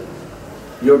 the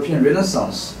European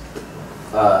Renaissance,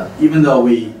 even though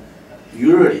we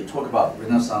usually talk about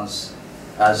Renaissance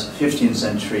as 15th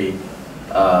century,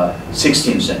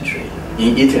 16th century,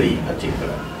 in Italy in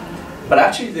particular, but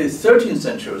actually the 13th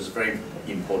century was very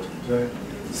important. Right.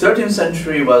 13th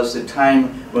century was the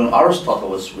time when Aristotle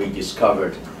was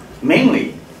rediscovered,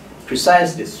 mainly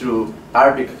precisely through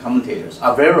Arabic commentators.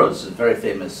 Averroes is very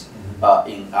famous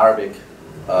in Arabic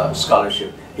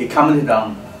scholarship. He commented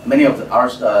on many of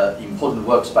the important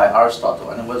works by Aristotle,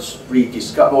 and it was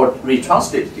rediscovered or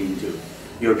retranslated into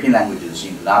European languages,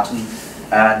 in Latin,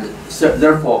 and so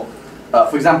therefore,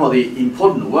 for example, the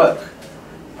important work,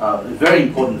 very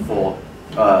important for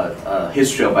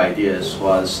history of ideas,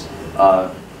 was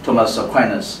Thomas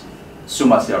Aquinas'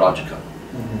 Summa Theologica,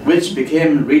 which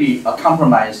became really a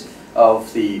compromise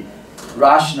of the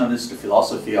rationalist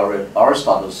philosophy, or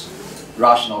Aristotle's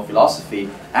rational philosophy,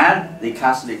 and the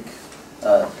Catholic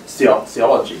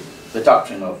theology, the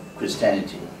doctrine of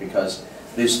Christianity, because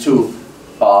these two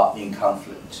are in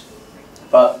conflict.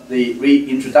 But the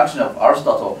reintroduction of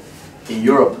Aristotle in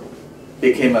Europe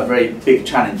became a very big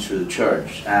challenge to the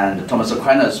church, and Thomas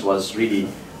Aquinas was really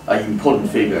an important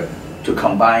figure to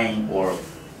combine or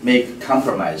make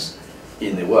compromise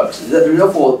in the works.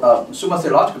 Therefore, Summa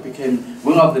Theologica became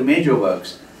one of the major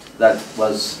works that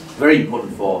was very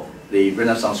important for the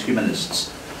Renaissance humanists.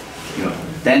 You know,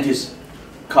 Dante's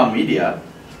Commedia,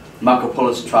 Marco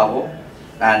Polo's Travel,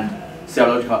 and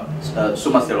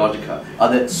Summa Theologica are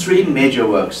the three major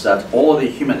works that all the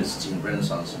humanists in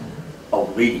Renaissance are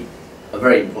reading, are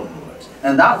very important works.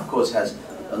 And that, of course, has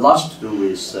a lot to do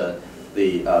with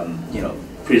the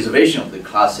preservation of the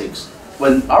classics.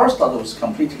 When Aristotle was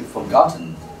completely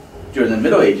forgotten during the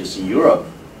Middle Ages in Europe,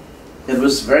 it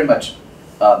was very much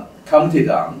commented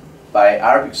on by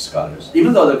Arabic scholars,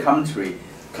 even though the commentary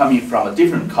coming from a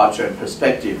different culture and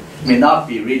perspective may not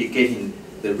be really getting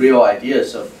the real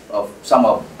ideas of some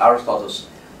of Aristotle's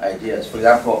ideas. For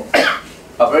example,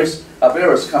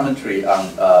 Averroes' commentary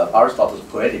on Aristotle's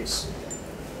Poetics,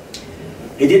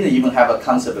 he didn't even have a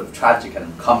concept of tragic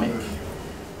and comic.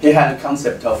 He had a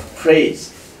concept of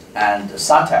praise and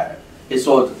satire. He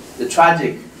thought the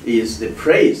tragic is the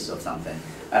praise of something,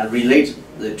 and relate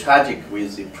the tragic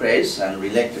with the praise and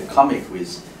relate the comic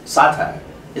with satire.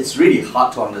 It's really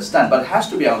hard to understand, but it has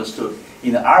to be understood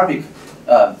in the Arabic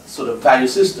sort of value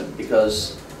system,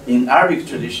 because in Arabic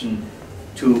tradition,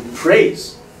 to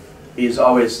praise is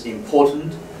always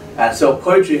important, and so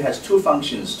poetry has two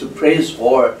functions: to praise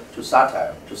or to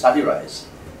satire, to satirize.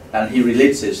 And he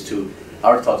relates this to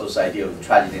Aristotle's idea of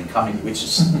tragedy and comedy, which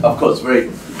is, of course,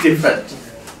 very different,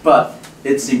 but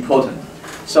it's important.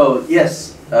 So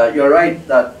yes, you're right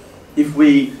that if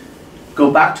we go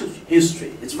back to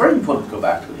history, it's very important to go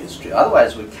back to history,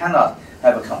 otherwise we cannot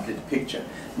have a complete picture.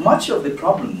 Much of the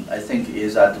problem, I think,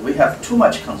 is that we have too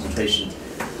much concentration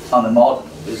on the modern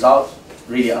without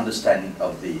really understanding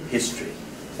of the history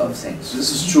of things.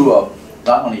 This is true of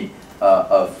not only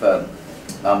of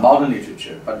modern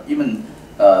literature, but even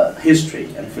history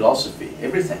and philosophy,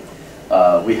 everything.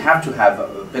 We have to have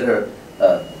a better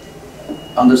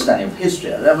understanding of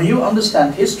history. And when you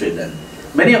understand history, then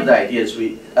many of the ideas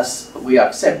we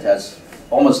accept as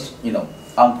almost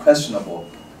unquestionable.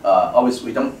 Always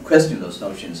we don't question those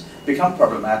notions, become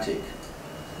problematic.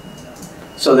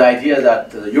 So the idea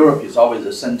that Europe is always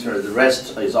the center, the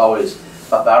rest is always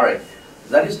barbaric,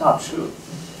 that is not true.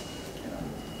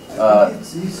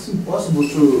 It's impossible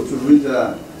to read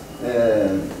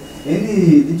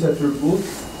any literature book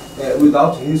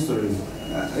without history.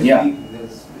 I think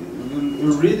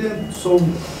you read it, so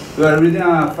you are reading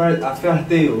a fairy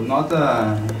tale, not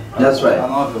a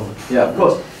novel. Yeah, of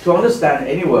course. To understand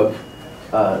any work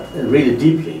really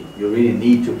deeply, you really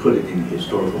need to put it in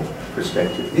historical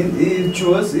perspective.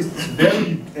 To us, it's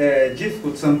very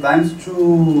difficult sometimes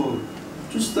to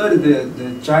study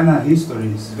the China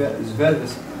history. It's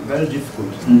very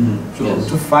difficult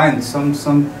to find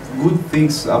some good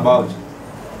things about it.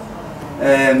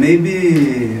 Maybe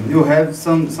you have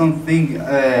something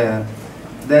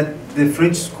that the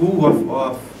French school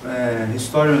of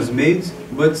historians made,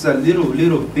 but it's a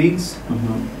little things.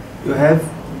 You have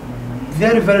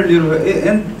very little,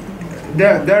 and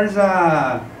there's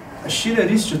a Schiller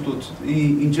Institute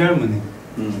in Germany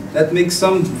that makes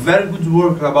some very good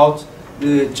work about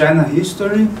the China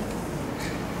history.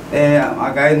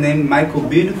 A guy named Michael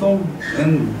Benetton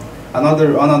and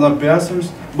another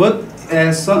persons, but there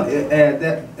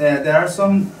are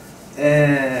some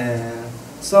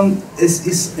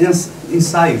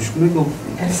ensaios. Como é que eu?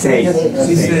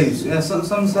 Ensaios. Yeah,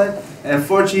 some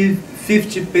 40,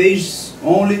 50 pages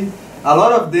only. A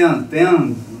lot of them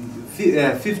 10,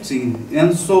 15,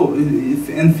 and so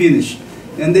and finish.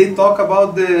 And they talk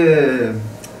about the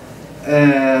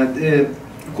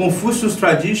Confucius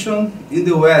tradition in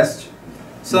the West.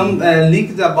 Some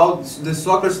linked about the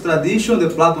Socrates tradition, the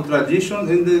Plato tradition,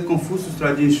 and the Confucius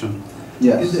tradition.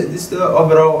 Yes. It's the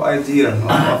overall idea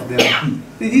of them.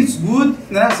 It's good.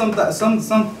 Some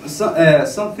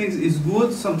things is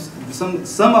good.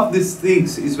 Some of these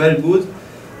things is very good,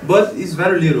 but it's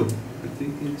very little. I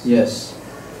think it's Yes.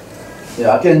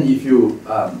 Yeah. Again, if you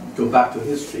go back to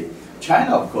history,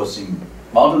 China, of course, in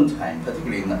modern time,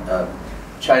 particularly in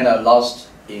China, lost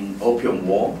in Opium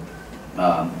War,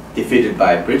 defeated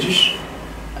by British,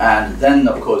 and then,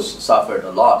 of course, suffered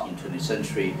a lot in 20th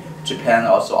century. Japan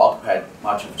also occupied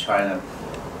much of China,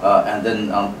 and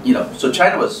then so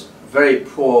China was very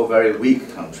poor, very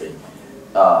weak country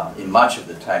in much of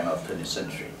the time of 20th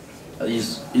century.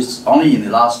 It's only in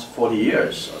the last 40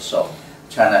 years or so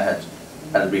China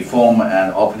had reform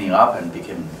and opening up and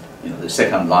became the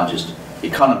second largest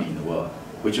economy in the world,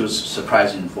 which was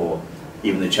surprising for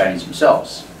even the Chinese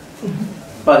themselves.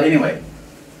 But anyway,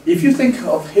 if you think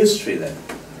of history then,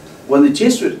 when the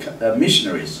Jesuit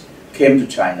missionaries came to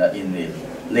China in the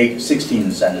late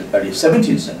 16th and early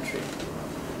 17th century,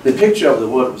 the picture of the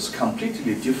world was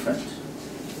completely different.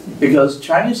 Because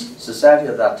Chinese society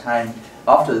at that time,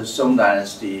 after the Song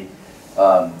Dynasty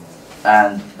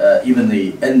and even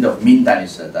the end of Ming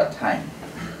Dynasty at that time,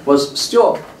 was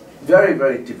still very,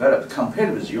 very developed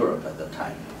compared with Europe at that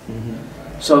time.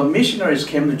 So missionaries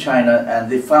came to China and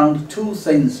they found two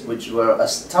things which were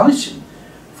astonishing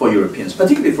for Europeans,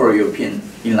 particularly for European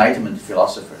Enlightenment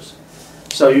philosophers.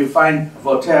 So you find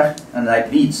Voltaire and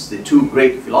Leibniz, the two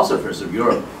great philosophers of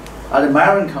Europe,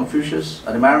 admiring Confucius,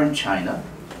 admiring China.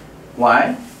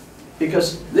 Why?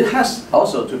 Because this has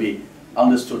also to be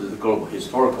understood as a global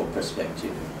historical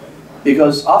perspective.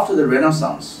 Because after the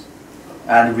Renaissance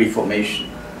and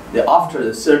Reformation, after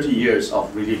the 30 years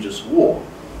of religious war,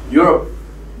 Europe,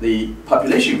 the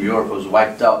population of Europe was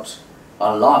wiped out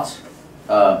a lot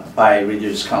by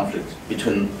religious conflict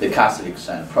between the Catholics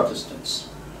and Protestants.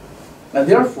 And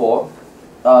therefore,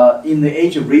 in the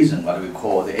Age of Reason, what we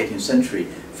call the 18th century,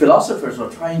 philosophers were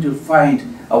trying to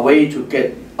find a way to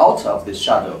get out of the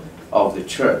shadow of the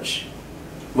church.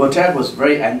 Voltaire was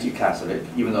very anti-Catholic,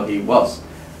 even though he was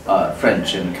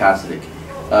French and Catholic.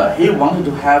 He wanted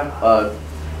to have a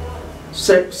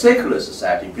secular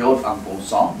society built on bon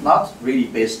sens, not really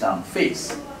based on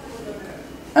faith.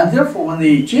 And therefore, when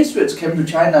the Jesuits came to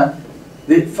China,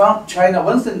 they found China,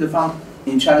 one thing they found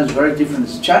in China is very different.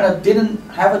 Is China didn't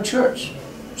have a church,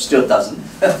 still doesn't,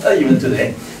 even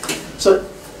today. So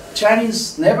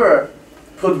Chinese never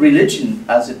put religion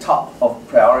as the top of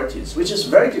priorities, which is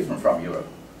very different from Europe.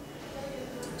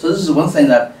 So this is one thing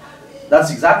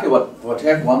that's exactly what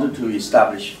Voltaire wanted to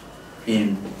establish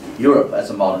in Europe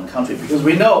as a modern country, because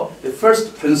we know the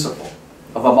first principle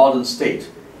of a modern state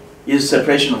is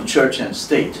separation of church and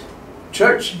state.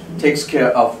 Church takes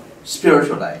care of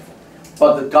spiritual life,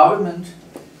 but the government,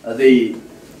 the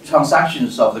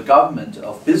transactions of the government,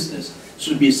 of business,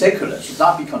 should be secular, should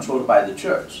not be controlled by the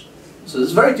church. So this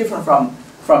is very different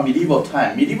from medieval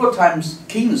time. Medieval times,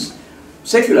 kings,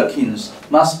 secular kings,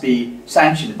 must be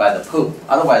sanctioned by the Pope,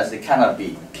 otherwise they cannot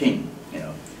be king.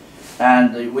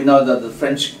 And we know that the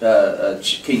French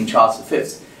King Charles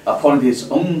V appointed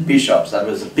his own bishops. That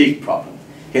was a big problem.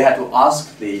 He had to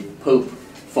ask the Pope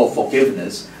for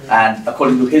forgiveness, and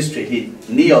according to history, he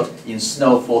kneeled in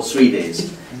snow for 3 days,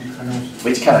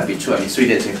 which cannot be true. I mean, 3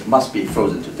 days he must be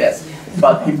frozen to death.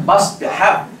 But he must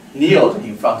have kneeled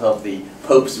in front of the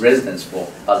Pope's residence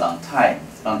for a long time,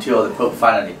 until the Pope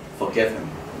finally forgave him.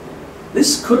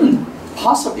 This couldn't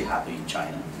possibly happen in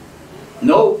China.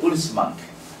 No Buddhist monk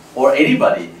or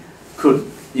anybody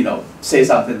could, say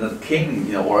something that the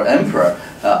king, or emperor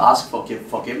ask for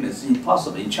forgiveness. It's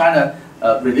impossible. In China,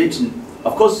 religion,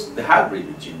 of course, they have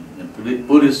religion.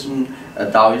 Buddhism,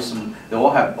 Taoism, they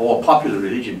all have popular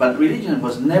religion, but religion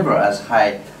was never as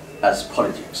high as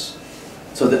politics.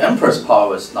 So the emperor's power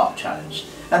was not challenged.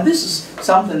 And this is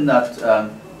something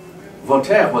that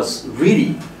Voltaire was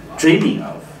really dreaming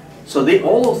of. So they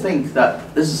all think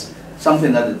that this is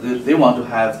something that they want to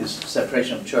have, this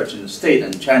separation of church and state,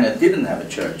 and China didn't have a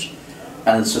church.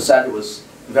 And the society was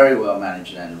very well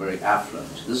managed and very affluent.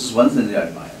 This is one thing they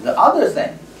admire. The other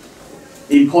thing,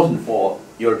 important for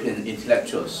European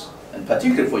intellectuals, and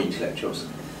particularly for intellectuals,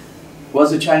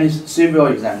 was the Chinese civil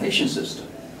examination system.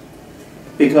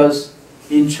 Because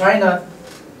in China,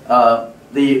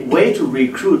 the way to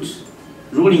recruit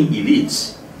ruling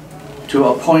elites to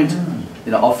appoint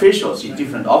officials in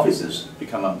different offices,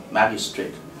 become a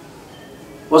magistrate,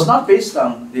 was not based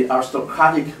on the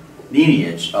aristocratic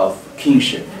lineage of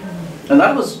kingship. And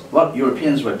that was what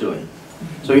Europeans were doing.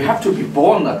 So you have to be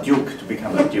born a duke to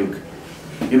become a duke.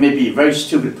 You may be a very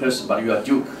stupid person, but you are a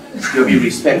duke. You'll be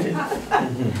respected.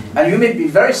 And you may be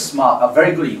very smart, a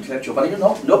very good intellectual, but you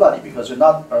know nobody because you're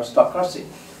not aristocracy.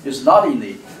 It's not in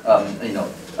the,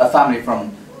 a family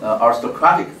from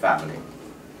aristocratic family.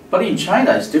 But in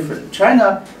China, it's different.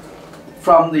 China,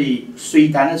 from the Sui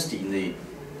dynasty in the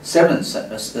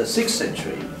 6th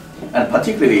century, and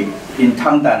particularly in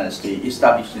Tang dynasty,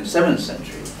 established in the 7th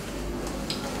century,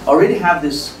 already have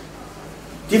this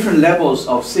different levels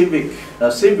of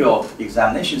civil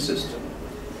examination system.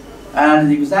 And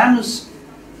the exams,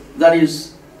 that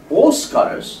is, all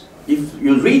scholars, if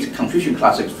you read Confucian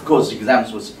classics, of course the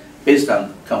exams was based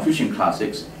on Confucian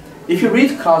classics. If you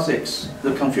read classics,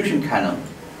 the Confucian canon,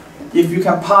 if you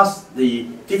can pass the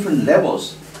different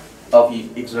levels of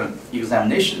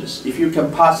examinations, if you can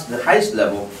pass the highest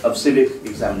level of civic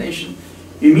examination,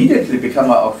 you immediately become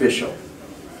an official.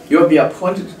 You'll be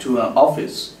appointed to an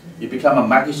office, you become a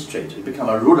magistrate, you become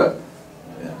a ruler.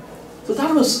 Yeah. So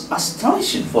that was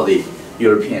astonishing for the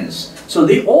Europeans. So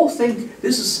they all think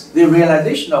this is the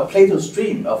realization of Plato's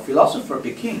dream of philosopher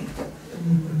be king.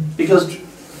 Because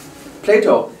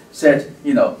Plato said,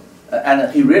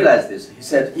 and he realized this, he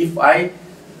said, if I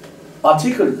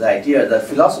articulate the idea that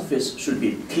philosophers should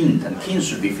be kings and kings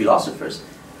should be philosophers,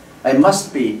 I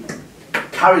must be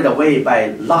carried away by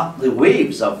the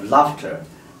waves of laughter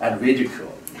and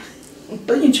ridicule.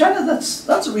 But in China, that's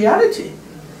a reality.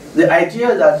 The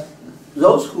idea that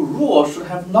those who rule should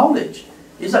have knowledge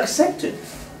is accepted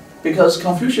because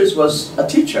Confucius was a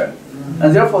teacher,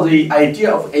 and therefore the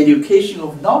idea of education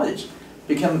of knowledge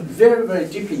became very, very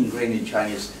deeply ingrained in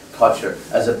Chinese culture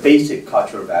as a basic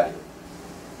cultural value.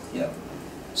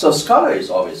 So scholar is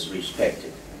always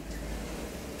respected.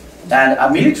 And a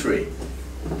military,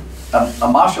 a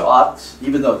martial arts,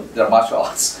 even though there are martial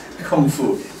arts, kung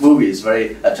fu movies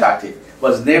very attractive,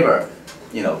 was never,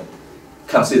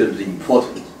 considered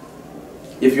important.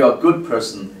 If you're a good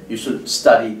person, you should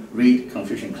study, read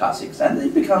Confucian classics, and they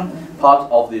become part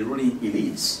of the ruling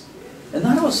elites. And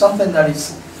that was something that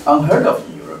is unheard of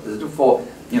in Europe. Therefore,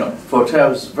 Voltaire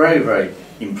was very, very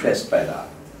impressed by that.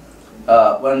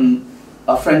 When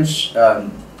a French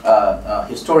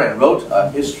historian wrote a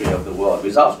history of the world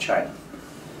without China,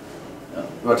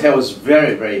 Voltaire was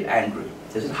very, very angry.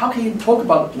 He said, how can you talk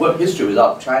about world history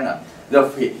without China?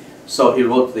 So he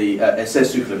wrote the Essai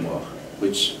sur l'Humour,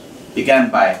 which began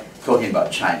by talking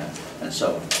about China and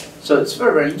so on. So it's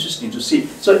very, very interesting to see.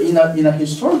 So in a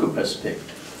historical perspective,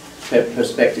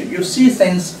 you see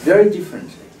things very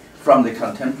differently from the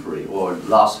contemporary or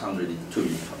last 100 to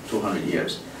 200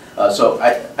 years. So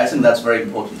I think that's very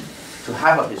important, to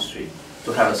have a history,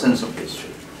 to have a sense of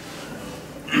history.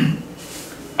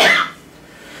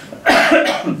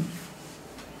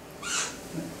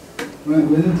 When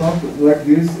you talk like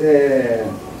this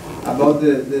about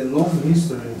the long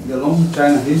history, the long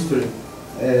China history,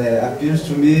 appears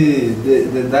to me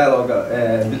the dialogue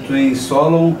between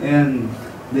Solon and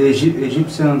the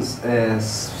Egyptian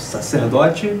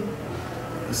sacerdote,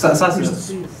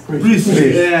 priest,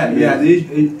 the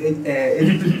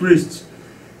Egyptian priest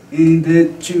in the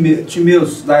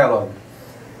Timaeus dialogue.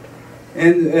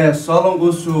 And Solon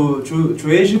goes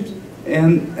to Egypt,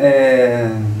 and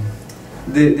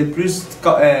the priest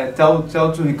call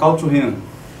to him.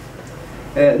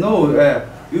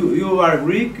 You are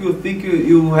Greek. You think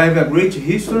you have a great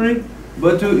history,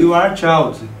 but you are a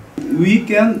child. We,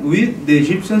 the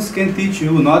Egyptians, can teach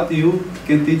you, not you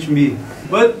can teach me.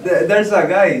 But there's a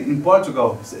guy in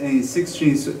Portugal in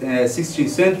 16th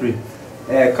century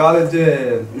called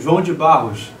João de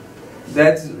Barros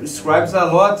that describes a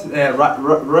lot,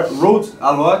 wrote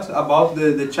a lot about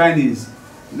the Chinese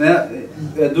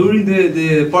during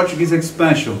the Portuguese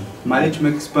expansion, maritime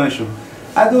expansion.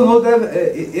 I don't know that,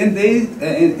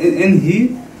 and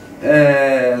he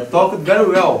talked very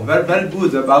well, very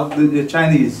good about the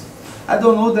Chinese. I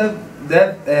don't know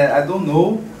that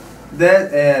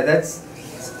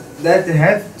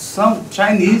have some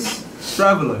Chinese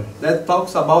traveler that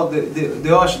talks about the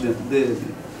ocean,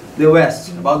 the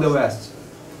West, about the West.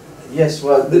 Yes,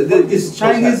 well, this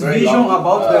Chinese vision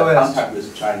about the West. Contact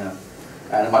with China,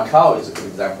 and Macau is a good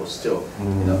example still.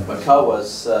 Macau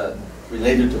was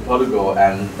related to Portugal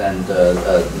and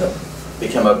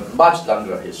became a much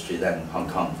longer history than Hong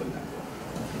Kong, for example.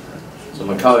 So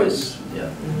Macau is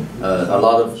a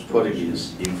lot of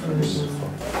Portuguese influence.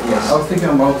 Yes, I was thinking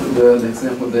about the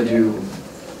example that you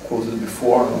quoted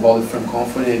before about the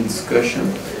Francophone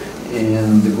discussion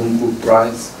and the Goncourt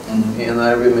Prize, and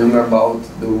I remember about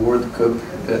the World Cup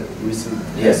that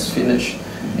recently has finished,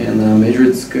 and a major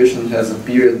discussion has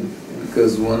appeared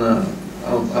because one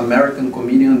American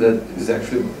comedian that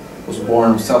was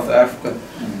born in South Africa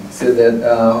said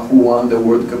that who won the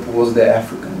World Cup was the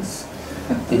Africans,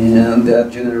 and that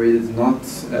generated not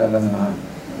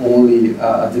only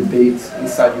a debate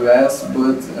inside US,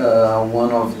 but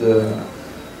one of the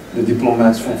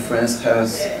diplomats from France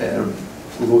has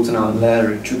written a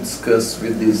letter to discuss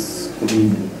with this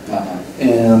comedian.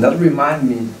 And that reminds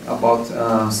me about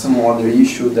some other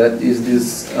issue, that is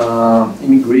this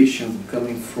immigration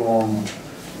coming from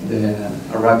the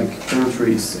Arabic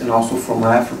countries and also from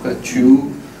Africa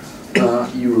to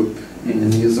Europe.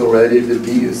 And is already the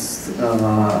biggest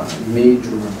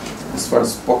major as far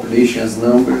as population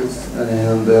numbers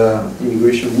and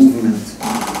immigration movement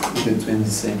in the 20th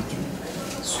century.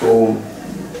 So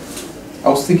I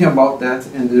was thinking about that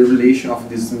and the relation of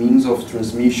this means of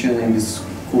transmission and this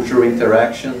cultural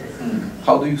interaction.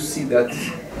 How do you see that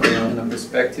in a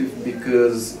perspective?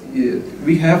 Because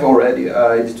we have already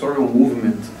an editorial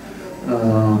movement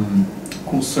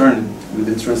concerned with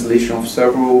the translation of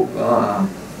several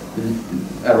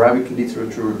Arabic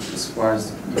literature as far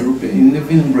as Europe, and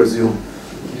even in Brazil.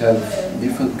 We have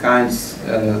different kinds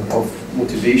of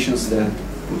motivations that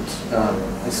would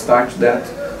start that.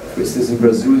 For instance, in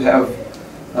Brazil we have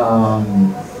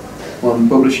one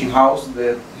publishing house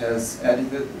that has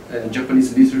edited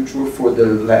Japanese literature for the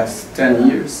last 10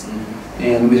 years,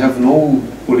 and we have no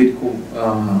political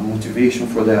motivation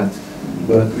for that.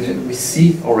 But we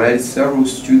see already several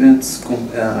students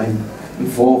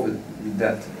involved with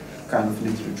that kind of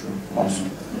literature also.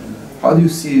 How do you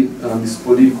see this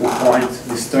political point,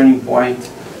 this turning point?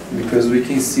 Because we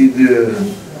can see the,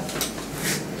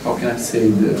 how can I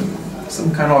say,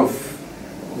 some kind of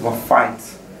a fight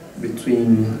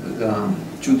between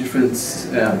two different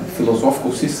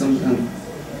philosophical systems and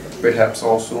perhaps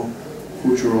also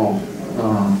cultural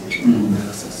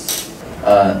analysis.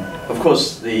 Of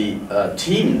course, the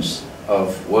teams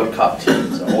of World Cup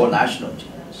teams, all national teams,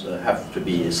 have to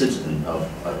be a citizen of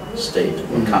a state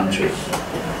or country.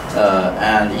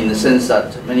 And in the sense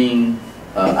that many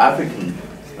African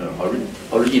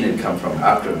originally come from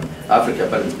Africa,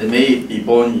 but they may be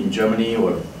born in Germany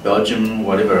or Belgium,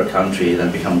 whatever country,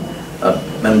 then become a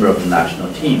member of the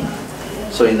national team.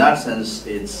 So in that sense,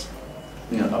 it's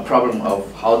a problem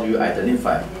of how do you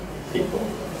identify people,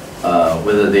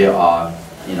 whether they are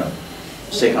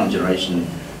second generation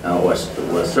or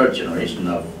third generation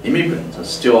of immigrants are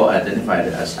still identified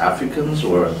as Africans,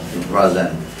 or rather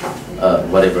than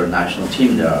whatever national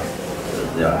team they are.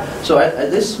 So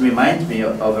this reminds me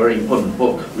of a very important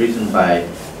book written by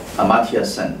Amartya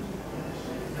Sen.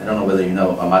 I don't know whether you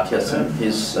know Amartya Sen.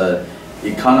 He's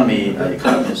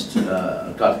economist,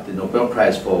 got the Nobel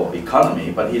Prize for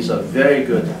economy, but he's a very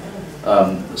good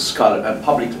scholar and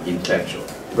public intellectual,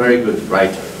 very good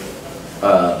writer.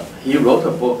 He wrote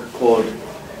a book called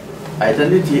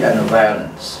Identity and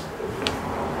Violence.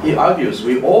 He argues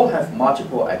we all have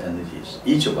multiple identities,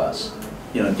 each of us.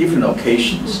 Different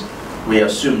occasions, we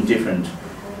assume different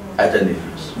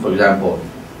identities. For example,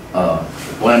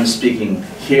 when I'm speaking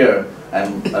here,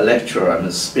 I'm a lecturer, I'm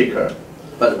a speaker.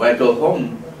 But when I go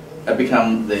home, I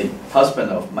become the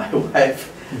husband of my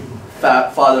wife,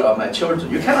 father of my children.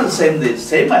 You cannot say the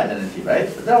same identity, right?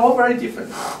 They're all very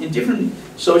different. In different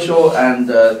social and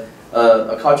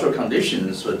cultural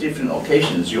conditions or different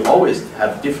occasions, you always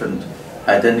have different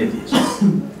identities.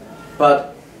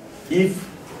 But if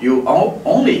you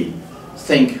only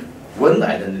think one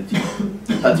identity,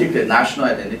 particularly national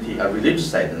identity, a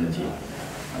religious identity,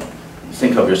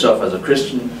 think of yourself as a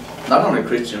Christian, not only a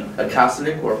Christian, a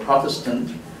Catholic or a Protestant,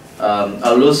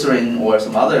 a Lutheran or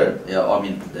some other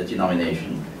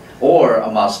denomination, or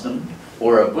a Muslim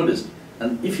or a Buddhist.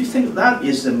 And if you think that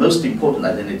is the most important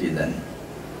identity, then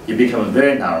you become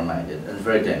very narrow-minded and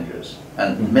very dangerous.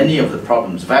 And many of the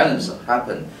problems, violence,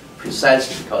 happen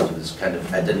precisely because of this kind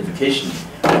of identification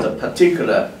with a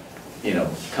particular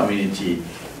community,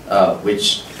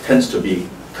 which tends to be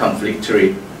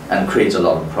conflictory and creates a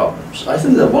lot of problems. I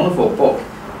think it's a wonderful book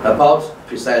about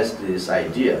precisely this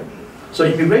idea. So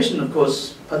immigration, of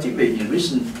course, particularly in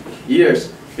recent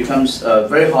years, becomes a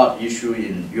very hot issue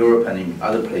in Europe and in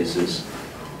other places,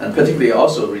 and particularly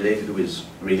also related with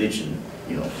religion,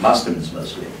 Muslims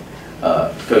mostly,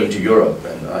 going to Europe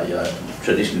and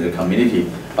traditionally the community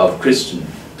of Christian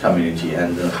community,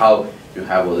 and how you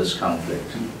have all this conflict.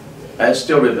 I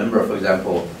still remember, for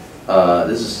example,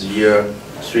 this is year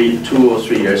 2 or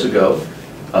 3 years ago,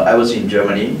 I was in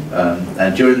Germany,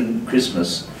 and during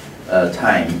Christmas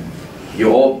time,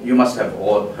 you must have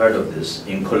all heard of this.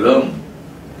 In Cologne,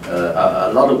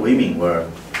 a lot of women were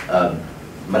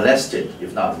molested,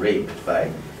 if not raped,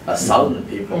 by 1,000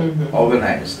 people,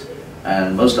 organized,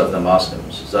 and most of them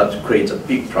Muslims. So that creates a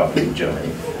big problem in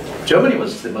Germany. Germany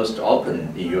was the most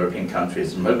open in European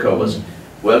countries. Merkel was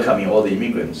welcoming all the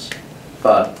immigrants,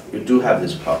 but you do have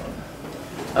this problem.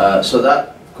 So that,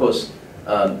 of course,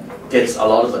 gets a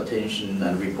lot of attention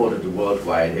and reported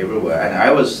worldwide, everywhere. And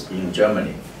I was in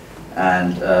Germany,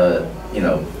 and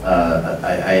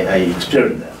I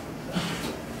experienced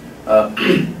that.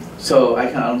 So I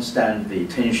can understand the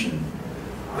tension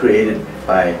created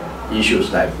by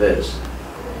issues like this.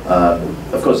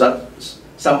 Of course, that's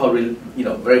somehow really,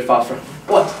 very far from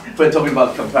what we're talking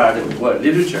about comparative world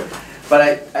literature. But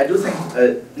I do think,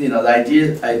 the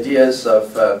ideas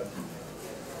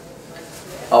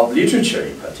of literature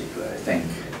in particular, I think,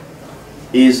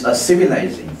 is a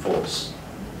civilizing force.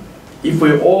 If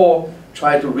we all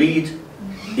try to read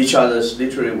each other's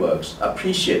literary works,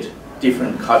 appreciate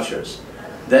different cultures,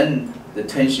 then the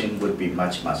tension would be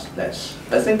much, much less.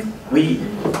 I think we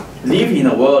live in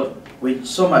a world with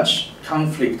so much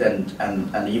conflict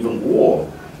and even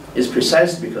war is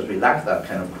precisely because we lack that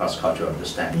kind of cross-cultural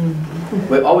understanding.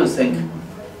 We always think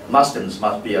Muslims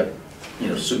must be a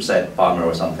suicide bomber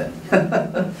or something,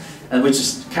 and which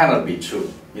just cannot be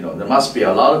true. There must be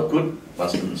a lot of good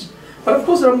Muslims, but of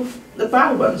course there are the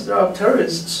bad ones. There are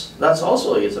terrorists. That's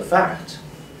also is a fact.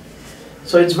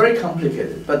 So it's very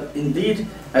complicated. But indeed,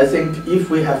 I think if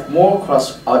we have more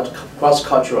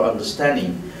cross-cultural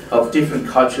understanding of different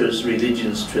cultures,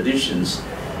 religions, traditions,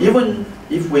 even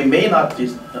if we may not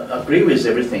agree with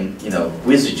everything,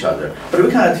 with each other, but we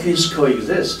can at least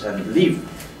coexist and live,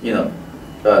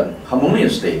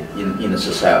 harmoniously in a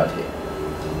society.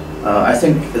 I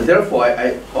think, therefore,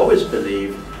 I always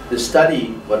believe the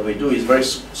study, what we do is very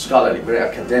scholarly, very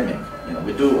academic.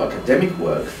 We do academic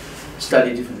work,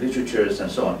 study different literatures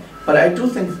and so on. But I do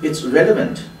think it's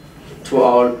relevant to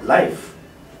our life,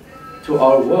 to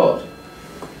our world.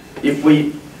 If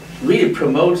we really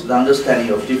promote the understanding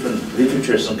of different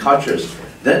literatures and cultures,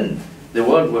 then the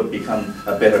world would become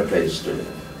a better place to live.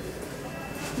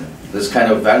 This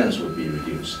kind of violence would be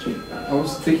reduced. I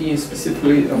was thinking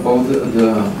specifically about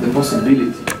the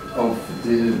possibility of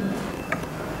the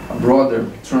broader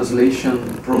translation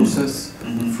process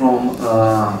from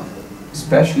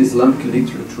especially Islamic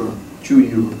literature to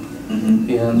Europe,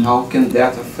 and how can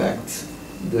that affect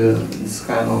this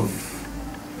kind of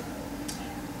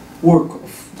work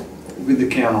with the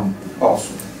canon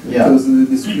also? Because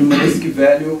this humanistic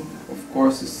value, of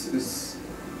course, is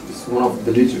one of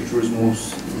the literature's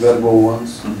most valuable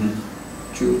ones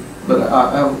too. But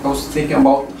I was thinking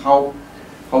about how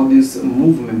this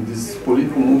movement, this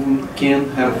political movement, can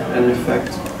have an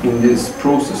effect in this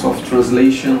process of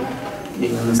translation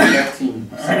in setting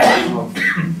of.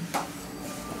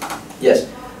 Yes,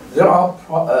 there are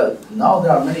now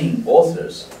there are many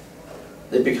authors.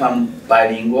 They become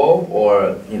bilingual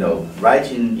or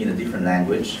writing in a different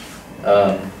language.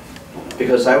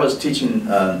 Because I was teaching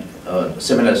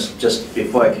seminars just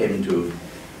before I came to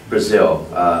Brazil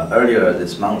earlier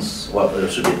this month. Well, there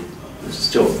should be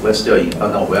we're still in.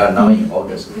 Oh no, we are now in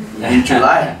August. In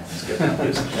July,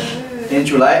 in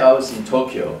July I was in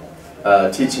Tokyo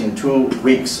teaching 2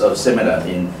 weeks of seminar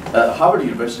in Harvard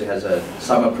University has a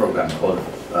summer program called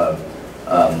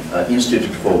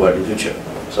Institute for World Literature.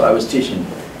 So I was teaching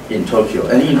in Tokyo,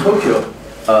 and in Tokyo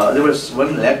there was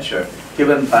one lecture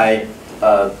given by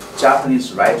a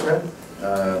Japanese writer.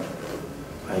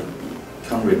 I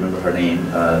can't remember her name.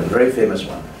 A very famous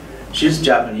one. She's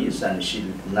Japanese and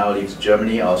she now lives in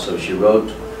Germany. Also, she wrote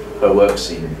her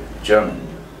works in German.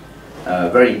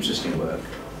 Very interesting work.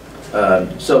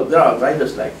 So there are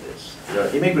writers like this. There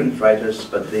are immigrant writers,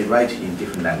 but they write in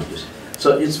different languages.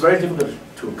 So it's very difficult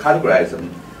to categorize them,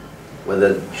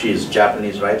 whether she is a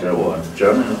Japanese writer or a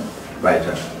German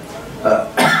writer.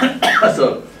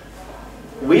 So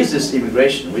with this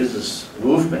immigration, with this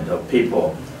movement of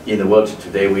people in the world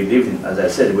today, we live in, as I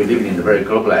said, we live in a very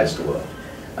globalized world.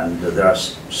 And there are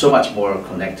so much more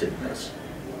connectedness.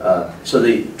 So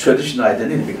the traditional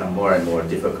identity becomes more and more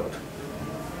difficult.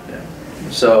 Yeah.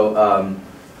 So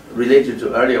related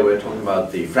to earlier, we were talking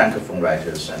about the Francophone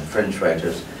writers and French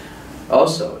writers.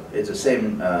 Also, it's the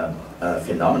same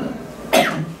phenomenon.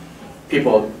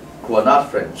 People who are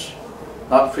not French,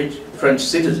 not French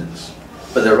citizens,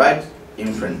 but they write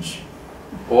in French,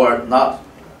 or not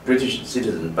British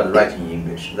citizens, but write in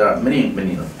English. There are many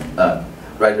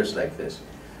writers like this.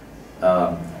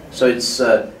 So it's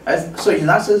so in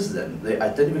that sense, then the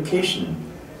identification,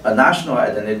 a national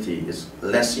identity, is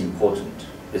less important.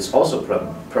 It's also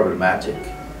problematic.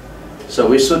 So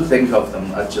we should think of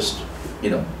them as just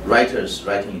writers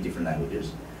writing in different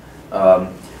languages.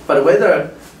 But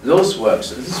whether those works,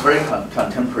 this is very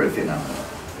contemporary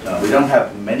phenomenon. We don't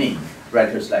have many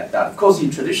writers like that. Of course,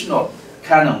 in traditional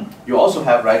canon, you also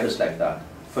have writers like that.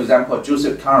 For example,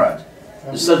 Joseph Conrad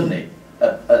is certainly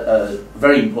a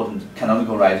very important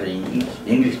canonical writer in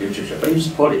English literature, but he's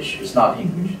Polish, he's not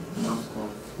English.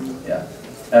 Yeah.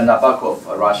 And Nabokov,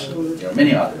 Russian, there are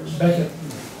many others.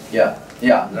 Yeah,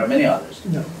 there are many others.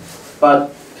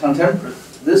 But contemporary,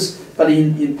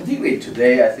 in particularly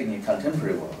today, I think in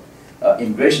contemporary world,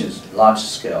 immigration is large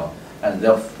scale, and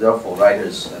therefore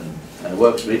writers and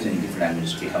works written in different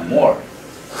languages become more.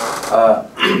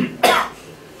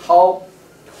 How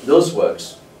those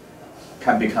works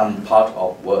can become part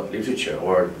of world literature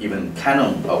or even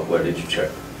canon of world literature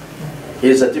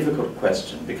is a difficult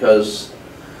question, because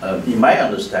in my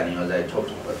understanding, as I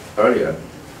talked about earlier,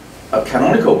 a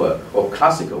canonical work or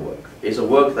classical work is a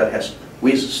work that has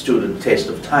withstood the test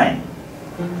of time.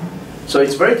 So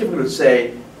it's very difficult to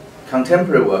say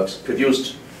contemporary works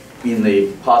produced in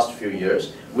the past few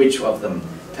years, which of them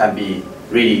can be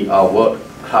really a world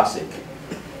classic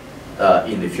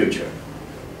in the future.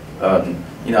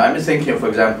 I'm thinking, for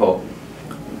example,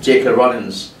 J.K.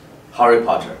 Rowling's Harry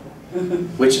Potter,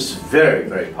 which is very,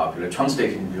 very popular,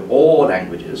 translated into all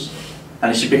languages,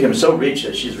 and she became so rich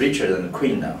that she's richer than the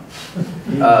Queen now.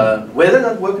 Whether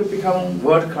that work will become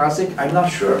world classic, I'm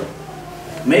not sure.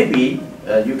 Maybe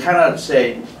you cannot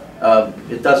say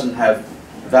it doesn't have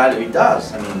value. It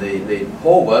does. I mean, the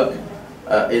whole work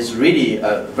is really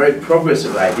a very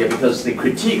progressive idea, because the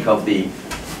critique of the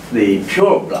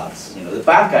pure bloods, the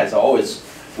bad guys are always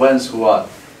ones who are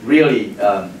really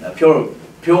pure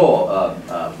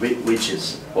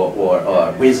witches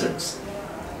or wizards,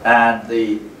 and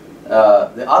the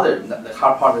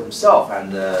Harry Potter himself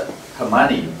and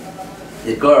Hermione,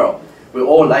 the girl, we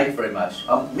all like very much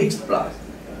mixed blood,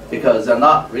 because they're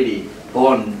not really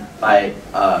born by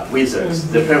wizards.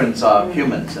 Their parents are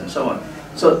humans and so on.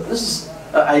 So this is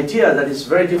an idea that is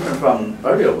very different from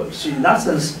earlier works. In that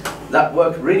sense, that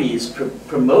work really is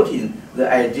promoting the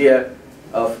idea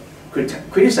of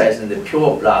criticizing the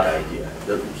pure blood idea,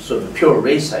 the sort of pure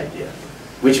race idea,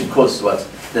 which of course is what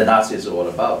the Nazis are all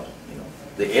about.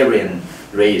 The Aryan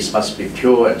race must be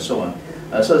pure and so on.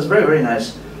 So it's very, very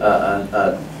nice,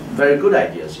 very good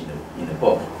ideas in the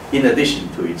book, in addition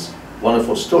to its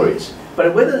wonderful stories.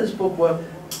 But whether this book will,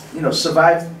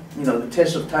 survive, the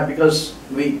test of time, because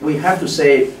we have to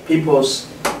say people's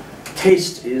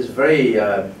taste is very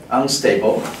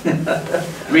unstable.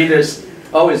 Readers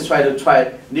always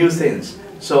try new things.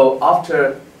 So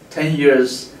after 10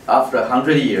 years, after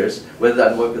 100 years, whether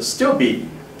that work will still be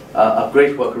a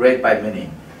great work read by many,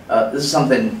 this is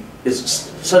something is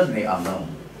certainly unknown.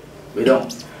 We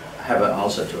don't have an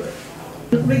answer to it.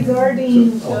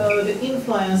 Regarding the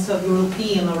influence of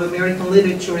European or American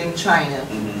literature in China,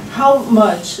 how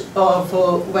much of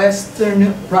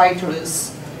Western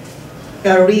writers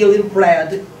are really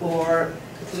read or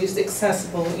at least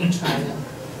accessible in China?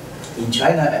 In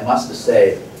China, I must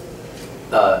say,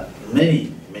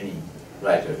 many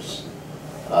writers.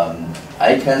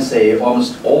 I can say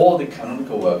almost all the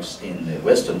canonical works in the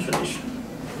Western tradition,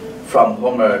 from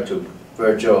Homer to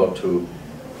Virgil to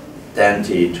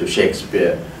Dante to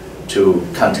Shakespeare to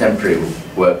contemporary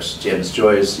works, James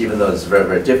Joyce, even though it's very,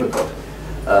 very difficult,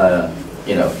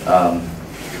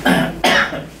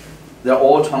 they're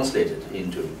all translated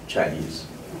into Chinese.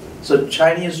 So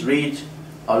Chinese read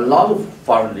a lot of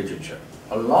foreign literature.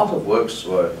 A lot of works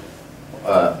were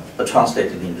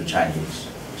translated into Chinese.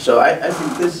 So I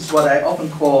think this is what I often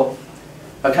call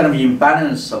a kind of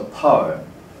imbalance of power,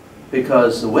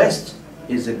 because the West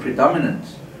is a predominant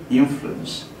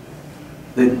influence.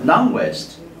 The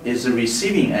non-West is the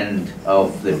receiving end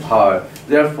of the power,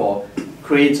 therefore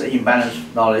creates an imbalance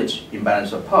of knowledge,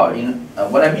 imbalance of power.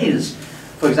 What I mean is,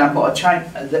 for example,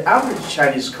 the average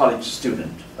Chinese college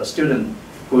student, a student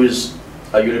who is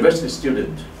a university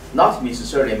student, not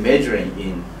necessarily majoring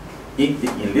in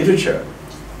literature,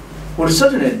 would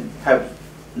certainly have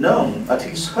known, at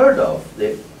least heard of,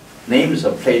 the names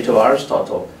of Plato,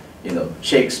 Aristotle,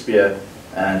 Shakespeare,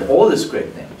 and all these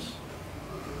great names.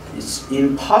 It's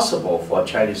impossible for a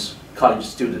Chinese college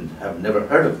student to have never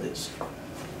heard of this.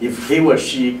 If he or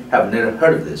she have never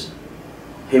heard of this,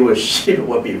 he or she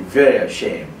will be very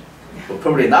ashamed. Will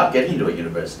probably not get into a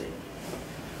university.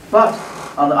 But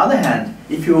on the other hand,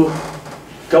 if you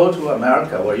go to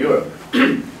America or Europe,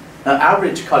 an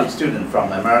average college student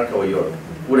from America or Europe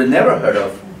would have never heard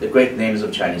of the great names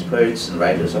of Chinese poets and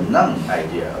writers, have none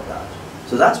idea of that.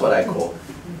 So that's what I call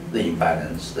the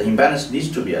imbalance. The imbalance needs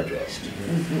to be addressed.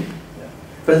 Yeah.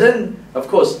 But then, of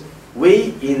course,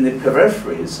 we in the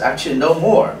peripheries actually know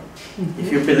more.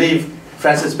 If you believe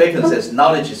Francis Bacon says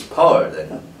knowledge is power,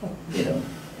 then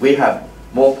we have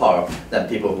more power than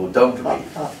people who don't read.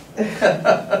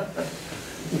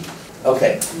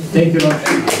 Okay. Thank you,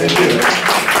 Longxi.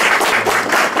 Thank you.